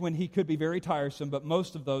days when he could be very tiresome, but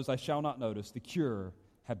most of those I shall not notice. The cure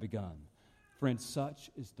had begun. Friends,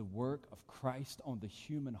 such is the work of Christ on the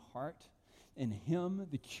human heart. In him,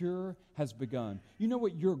 the cure has begun. You know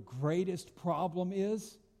what your greatest problem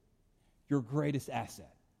is? Your greatest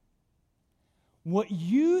asset. What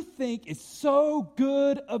you think is so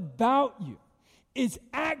good about you is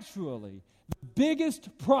actually the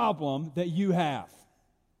biggest problem that you have.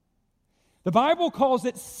 The Bible calls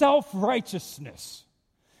it self-righteousness.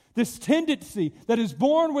 This tendency that is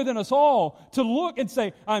born within us all to look and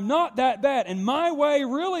say, I'm not that bad, and my way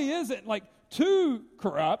really isn't like too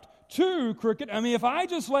corrupt, too crooked. I mean, if I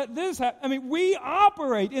just let this happen, we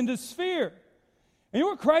operate in this sphere. And you know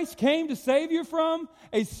what Christ came to save you from?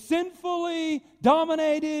 A sinfully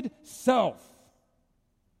dominated self.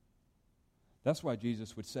 That's why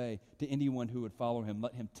Jesus would say to anyone who would follow him,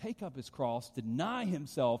 let him take up his cross, deny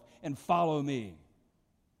himself, and follow me.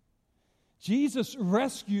 Jesus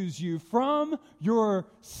rescues you from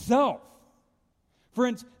yourself.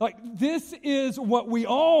 Friends, this is what we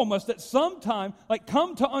all must at some time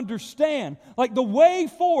come to understand. The way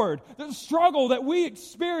forward, the struggle that we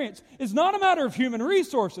experience is not a matter of human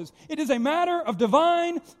resources. It is a matter of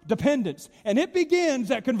divine dependence. And it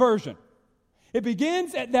begins at conversion. It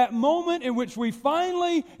begins at that moment in which we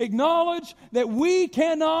finally acknowledge that we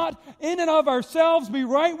cannot, in and of ourselves, be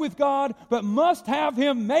right with God, but must have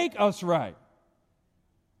him make us right.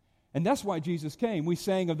 And that's why Jesus came. We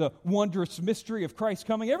sang of the wondrous mystery of Christ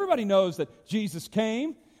coming. Everybody knows that Jesus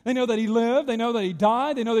came. They know that he lived. They know that he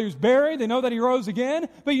died. They know that he was buried. They know that he rose again.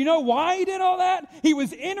 But you know why he did all that? He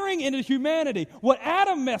was entering into humanity. What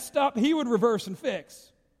Adam messed up, he would reverse and fix.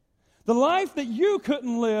 The life that you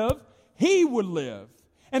couldn't live, he would live.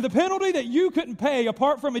 And the penalty that you couldn't pay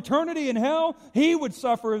apart from eternity in hell, he would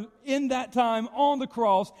suffer in that time on the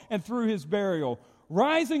cross and through his burial.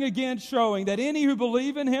 Rising again, showing that any who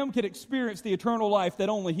believe in him can experience the eternal life that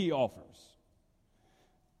only he offers.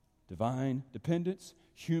 Divine dependence,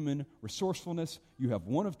 human resourcefulness. You have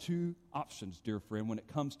one of two options, dear friend, when it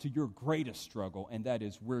comes to your greatest struggle, and that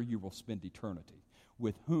is where you will spend eternity.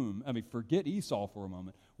 With whom, forget Esau for a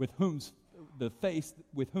moment, with whom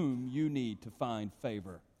you need to find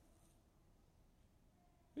favor.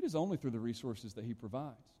 It is only through the resources that he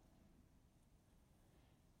provides.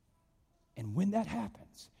 And when that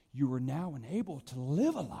happens, you are now enabled to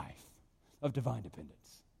live a life of divine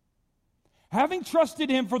dependence. Having trusted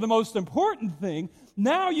him for the most important thing,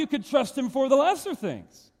 now you can trust him for the lesser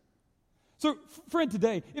things. So, friend,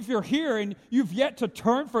 today, if you're here and you've yet to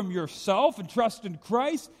turn from yourself and trust in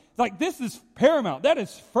Christ, this is paramount. That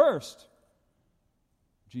is first.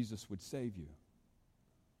 Jesus would save you.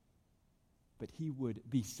 But he would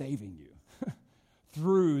be saving you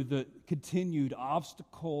through the continued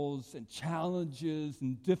obstacles and challenges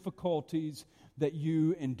and difficulties that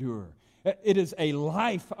you endure. It is a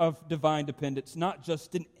life of divine dependence, not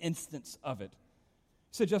just an instance of it.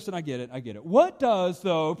 So, Justin, I get it. What does,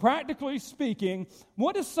 though, practically speaking,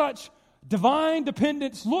 what does such divine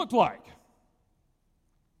dependence look like?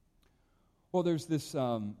 Well, there's this,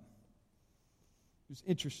 it's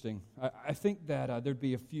interesting. I think that there'd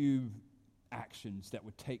be a few actions that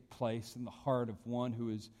would take place in the heart of one who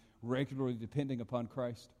is regularly depending upon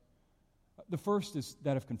Christ. The first is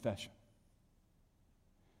that of confession.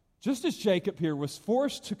 Just as Jacob here was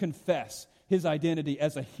forced to confess his identity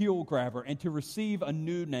as a heel grabber and to receive a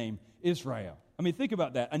new name, Israel. Think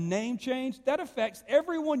about that. A name change, that affects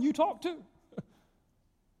everyone you talk to.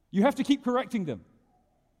 You have to keep correcting them.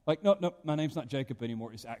 No, my name's not Jacob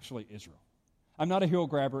anymore. It's actually Israel. I'm not a heel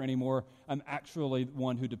grabber anymore. I'm actually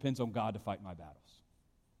one who depends on God to fight my battles.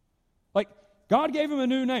 God gave him a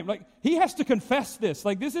new name. He has to confess this.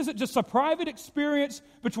 This isn't just a private experience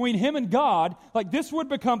between him and God. This would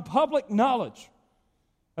become public knowledge.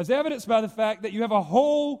 As evidenced by the fact that you have a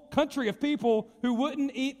whole country of people who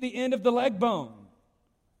wouldn't eat the end of the leg bone.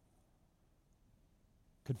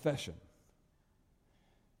 Confession.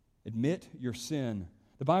 Admit your sin.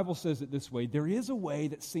 The Bible says it this way: there is a way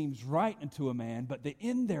that seems right unto a man, but the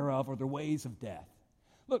end thereof are the ways of death.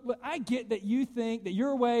 Look, I get that you think that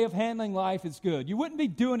your way of handling life is good. You wouldn't be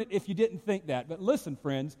doing it if you didn't think that. But listen,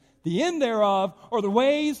 friends, the end thereof are the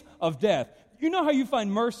ways of death. You know how you find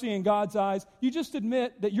mercy in God's eyes? You just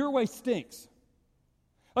admit that your way stinks.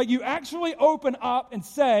 You actually open up and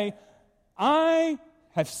say, I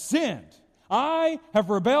have sinned. I have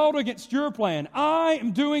rebelled against your plan. I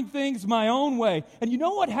am doing things my own way. And you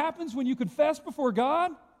know what happens when you confess before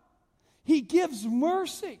God? He gives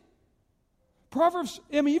mercy. Proverbs,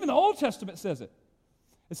 even the Old Testament says it.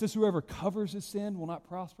 It says, whoever covers his sin will not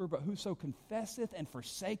prosper, but whoso confesseth and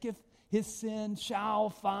forsaketh his sin shall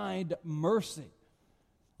find mercy.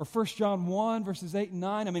 Or 1 John 1, verses 8 and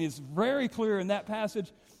 9. I mean, it's very clear in that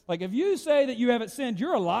passage. Like, if you say that you haven't sinned,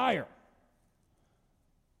 you're a liar.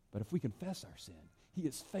 But if we confess our sin, he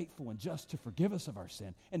is faithful and just to forgive us of our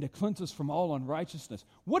sin and to cleanse us from all unrighteousness.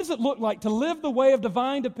 What does it look like to live the way of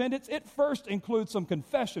divine dependence? It first includes some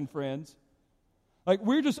confession, friends. Like,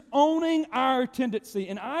 we're just owning our tendency.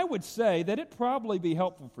 And I would say that it'd probably be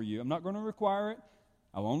helpful for you. I'm not going to require it.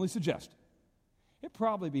 I'll only suggest it. It'd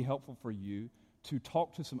probably be helpful for you to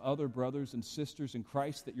talk to some other brothers and sisters in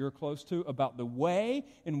Christ that you're close to about the way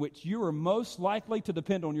in which you are most likely to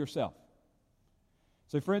depend on yourself.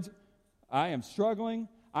 So, friends, I am struggling.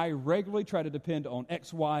 I regularly try to depend on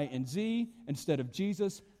X, Y, and Z instead of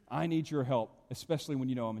Jesus. I need your help, especially when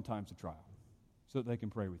you know I'm in times of trial, so that they can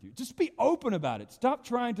pray with you. Just be open about it. Stop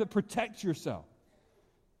trying to protect yourself.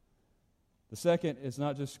 The second is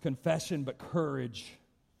not just confession, but courage.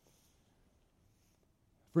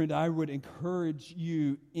 Friend, I would encourage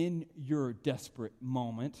you in your desperate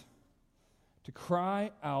moment to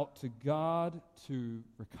cry out to God to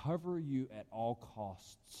recover you at all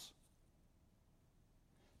costs.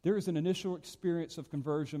 There is an initial experience of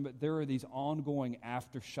conversion, but there are these ongoing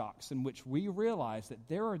aftershocks in which we realize that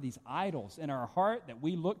there are these idols in our heart that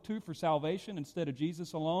we look to for salvation instead of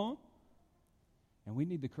Jesus alone. And we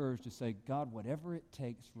need the courage to say, God, whatever it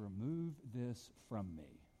takes, remove this from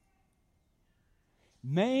me.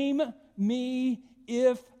 Maim me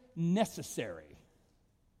if necessary.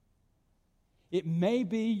 It may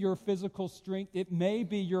be your physical strength. It may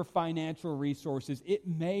be your financial resources. It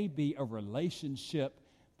may be a relationship.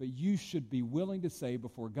 But you should be willing to say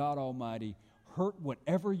before God Almighty, hurt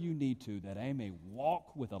whatever you need to, that I may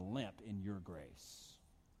walk with a limp in your grace.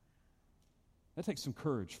 That takes some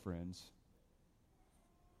courage, friends.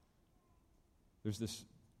 There's this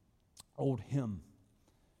old hymn.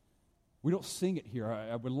 We don't sing it here.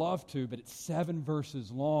 I would love to, but it's 7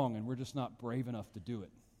 verses long, and we're just not brave enough to do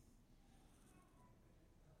it.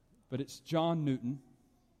 But it's John Newton,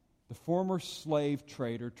 the former slave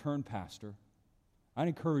trader turned pastor. I'd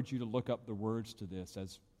encourage you to look up the words to this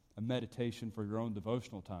as a meditation for your own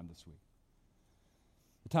devotional time this week.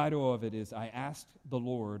 The title of it is, I asked the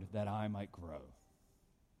Lord that I might grow.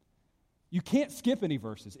 You can't skip any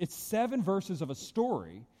verses. It's 7 verses of a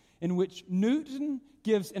story in which Newton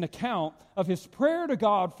gives an account of his prayer to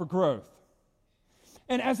God for growth.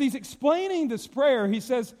 And as he's explaining this prayer, he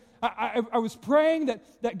says, I was praying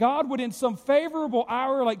that God would in some favorable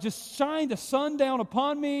hour like just shine the sun down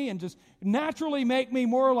upon me and just naturally make me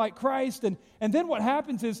more like Christ. And then what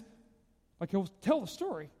happens is, like he'll tell the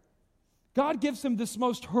story, God gives him this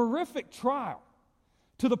most horrific trial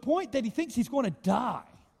to the point that he thinks he's going to die.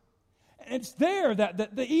 And it's there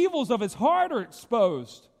that the evils of his heart are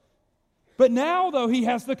exposed. But now, though, he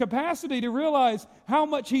has the capacity to realize how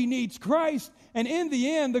much he needs Christ. And in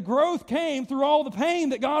the end, the growth came through all the pain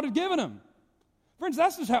that God had given him. Friends,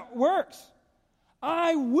 that's just how it works.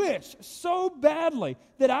 I wish so badly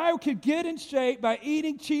that I could get in shape by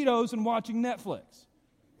eating Cheetos and watching Netflix.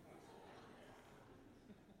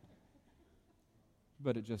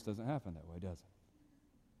 But it just doesn't happen that way, does it?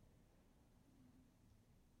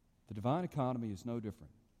 The divine economy is no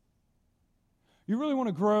different. You really want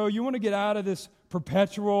to grow, you want to get out of this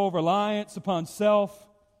perpetual reliance upon self,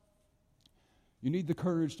 you need the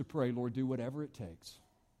courage to pray, Lord, do whatever it takes.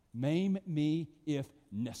 Maim me if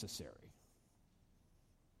necessary.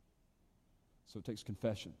 So it takes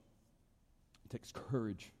confession. It takes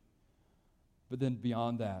courage. But then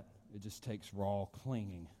beyond that, it just takes raw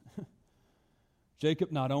clinging.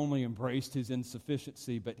 Jacob not only embraced his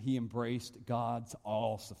insufficiency, but he embraced God's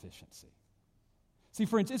all-sufficiency. See,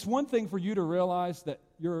 friends, it's one thing for you to realize that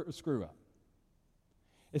you're a screw-up.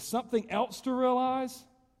 It's something else to realize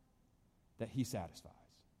that he satisfies.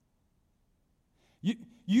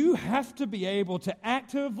 You have to be able to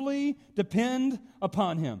actively depend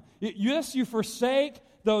upon him. Yes, you forsake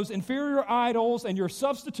those inferior idols and your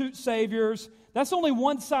substitute saviors. That's only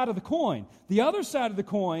one side of the coin. The other side of the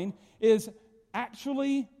coin is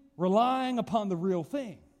actually relying upon the real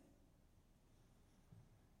thing.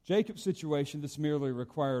 Jacob's situation, this merely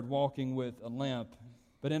required walking with a limp.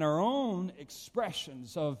 But in our own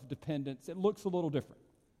expressions of dependence, it looks a little different.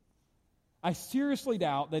 I seriously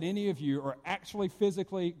doubt that any of you are actually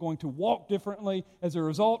physically going to walk differently as a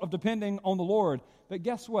result of depending on the Lord. But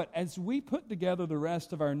guess what? As we put together the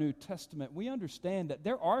rest of our New Testament, we understand that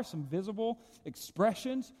there are some visible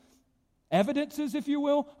expressions, evidences, if you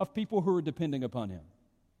will, of people who are depending upon him.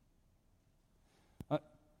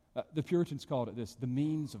 The Puritans called it this, the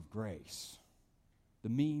means of grace. The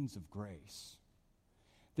means of grace.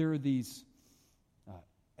 There are these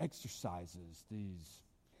exercises, these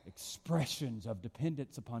expressions of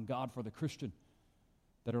dependence upon God for the Christian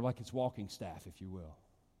that are like his walking staff, if you will.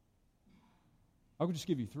 I will just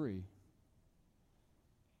give you three: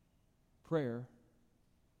 prayer,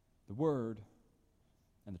 the Word,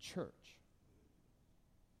 and the church.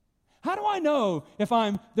 How do I know if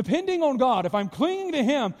I'm depending on God, if I'm clinging to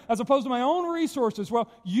Him as opposed to my own resources? Well,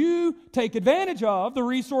 you take advantage of the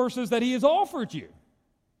resources that He has offered you.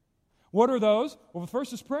 What are those? Well, the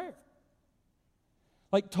first is prayer.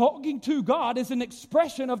 Like talking to God is an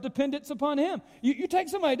expression of dependence upon Him. You take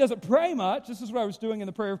somebody that doesn't pray much. This is what I was doing in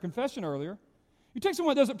the prayer of confession earlier. You take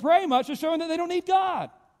someone that doesn't pray much, it's showing that they don't need God.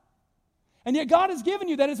 And yet God has given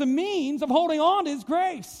you that as a means of holding on to His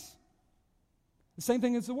grace. The same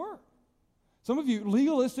thing as the Word. Some of you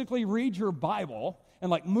legalistically read your Bible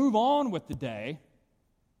and move on with the day,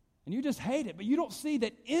 and you just hate it, but you don't see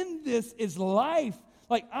that in this is life.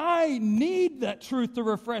 I need that truth to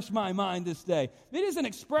refresh my mind this day. It is an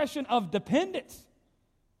expression of dependence.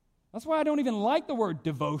 That's why I don't even like the word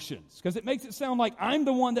devotions, because it makes it sound like I'm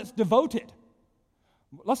the one that's devoted.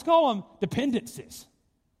 Let's call them dependencies.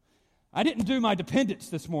 I didn't do my dependence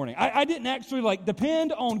this morning. I didn't actually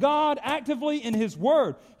depend on God actively in His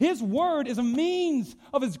Word. His Word is a means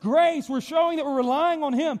of His grace. We're showing that we're relying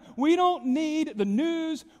on Him. We don't need the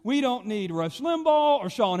news. We don't need Rush Limbaugh or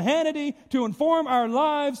Sean Hannity to inform our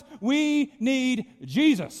lives. We need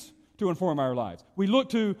Jesus to inform our lives. We look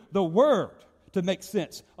to the Word to make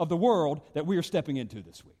sense of the world that we are stepping into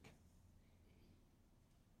this week.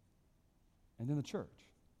 And then the church.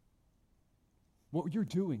 What you're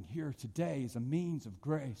doing here today is a means of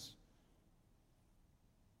grace.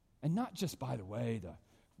 And not just, by the way, the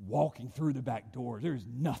walking through the back door. There is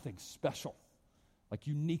nothing special,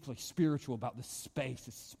 uniquely spiritual about this space.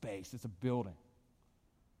 It's space. It's a building.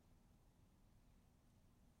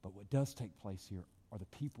 But what does take place here are the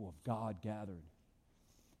people of God gathered.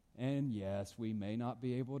 And yes, we may not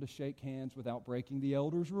be able to shake hands without breaking the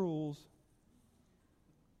elders' rules.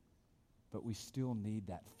 But we still need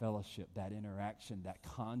that fellowship, that interaction, that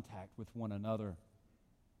contact with one another.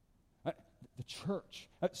 The church.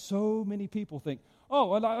 So many people think, oh,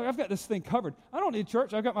 well, I've got this thing covered. I don't need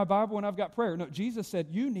church. I've got my Bible and I've got prayer. No, Jesus said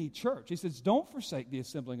you need church. He says, don't forsake the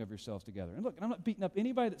assembling of yourselves together. And look, I'm not beating up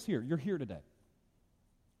anybody that's here. You're here today.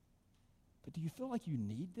 But do you feel like you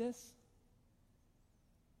need this?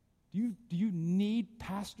 Do you need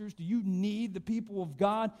pastors? Do you need the people of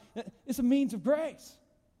God? It's a means of grace.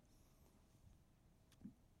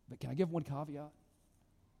 But can I give one caveat?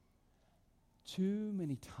 Too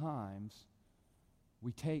many times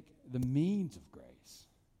we take the means of grace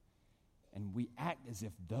and we act as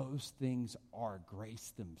if those things are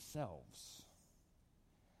grace themselves.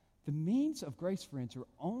 The means of grace, friends, are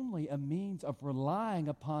only a means of relying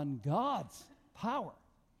upon God's power.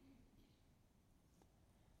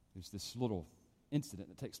 There's this little incident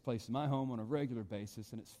that takes place in my home on a regular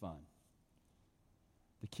basis, and it's fun.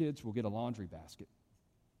 The kids will get a laundry basket.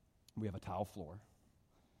 We have a tile floor,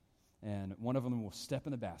 and one of them will step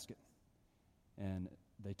in the basket, and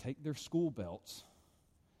they take their school belts,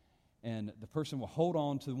 and the person will hold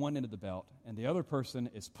on to one end of the belt, and the other person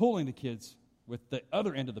is pulling the kids with the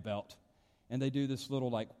other end of the belt, and they do this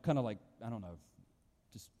little I don't know,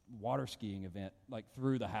 just water skiing event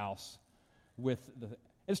through the house with the.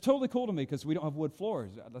 It's totally cool to me because we don't have wood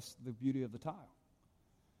floors. That's the beauty of the tile.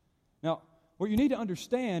 Now, what you need to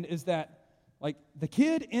understand is that the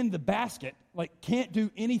kid in the basket, can't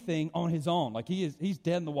do anything on his own. He's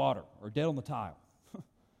dead in the water or dead on the tile.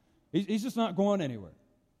 He's just not going anywhere.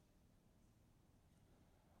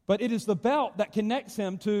 But it is the belt that connects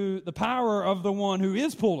him to the power of the one who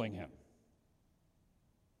is pulling him.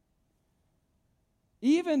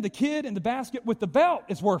 Even the kid in the basket with the belt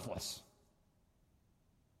is worthless.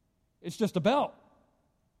 It's just a belt.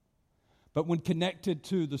 But when connected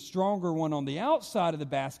to the stronger one on the outside of the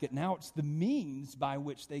basket, now it's the means by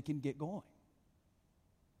which they can get going.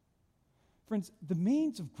 Friends, the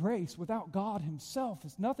means of grace without God Himself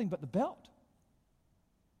is nothing but the belt.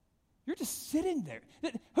 You're just sitting there.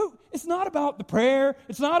 It's not about the prayer.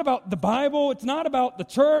 It's not about the Bible. It's not about the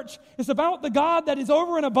church. It's about the God that is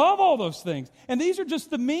over and above all those things. And these are just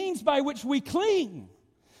the means by which we cling.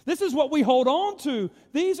 This is what we hold on to.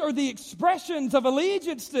 These are the expressions of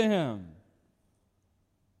allegiance to Him.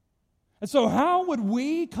 And so how would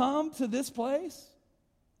we come to this place?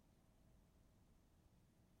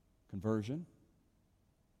 Conversion,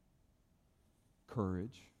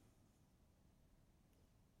 courage,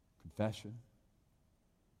 confession,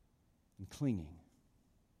 and clinging.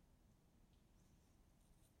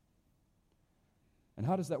 And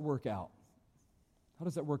how does that work out? How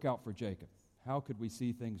does that work out for Jacob? how could we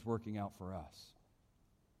see things working out for us?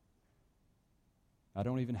 I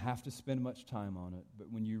don't even have to spend much time on it, but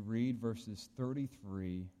when you read verses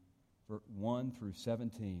 33, 1 through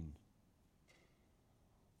 17,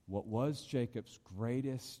 what was Jacob's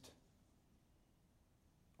greatest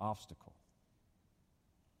obstacle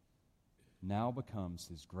now becomes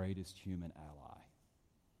his greatest human ally.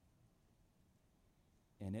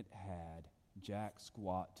 And it had jack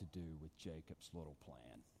squat to do with Jacob's little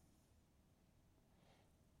plan.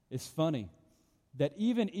 It's funny that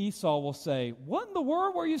even Esau will say, what in the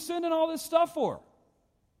world were you sending all this stuff for?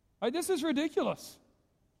 Like, this is ridiculous.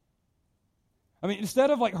 I mean, instead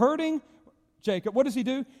of hurting Jacob, what does he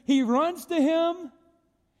do? He runs to him,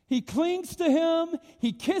 he clings to him,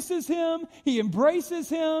 he kisses him, he embraces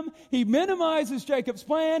him, he minimizes Jacob's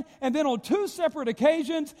plan, and then on 2 separate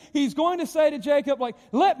occasions, he's going to say to Jacob,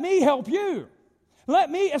 let me help you.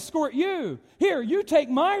 Let me escort you. Here, you take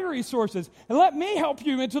my resources and let me help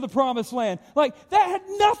you into the promised land. That had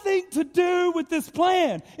nothing to do with this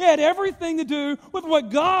plan. It had everything to do with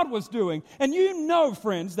what God was doing. And you know,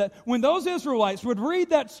 friends, that when those Israelites would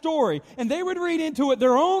read that story and they would read into it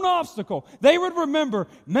their own obstacle, they would remember,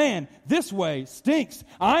 man, this way stinks.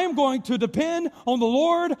 I am going to depend on the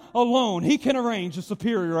Lord alone. He can arrange a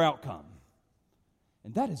superior outcome.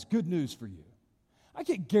 And that is good news for you. I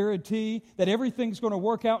can't guarantee that everything's going to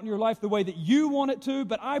work out in your life the way that you want it to,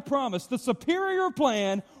 but I promise the superior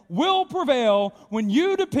plan will prevail when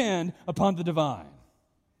you depend upon the divine.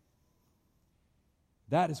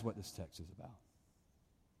 That is what this text is about.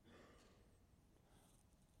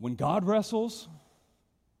 When God wrestles,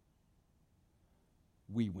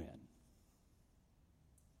 we win.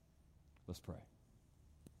 Let's pray.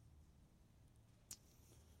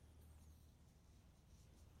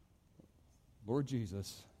 Lord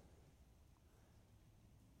Jesus,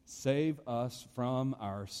 save us from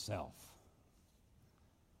ourself.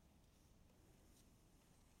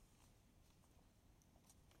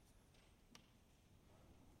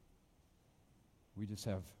 We just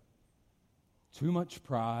have too much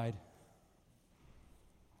pride,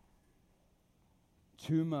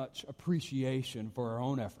 too much appreciation for our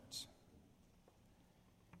own efforts.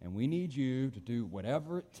 And we need you to do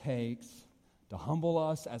whatever it takes to humble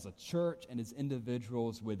us as a church and as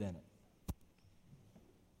individuals within it.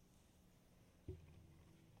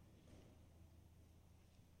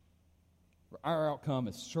 For our outcome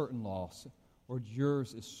is certain loss, or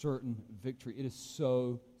yours is certain victory. It is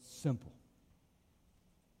so simple.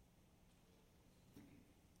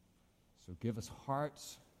 So give us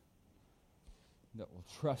hearts that will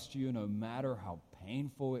trust you no matter how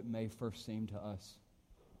painful it may first seem to us.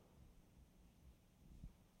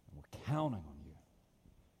 And we're counting on you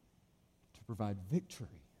to provide victory,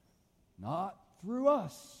 not through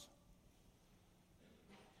us,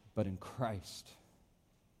 but in Christ.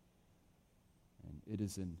 And it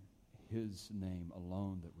is in His name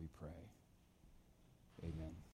alone that we pray. Amen.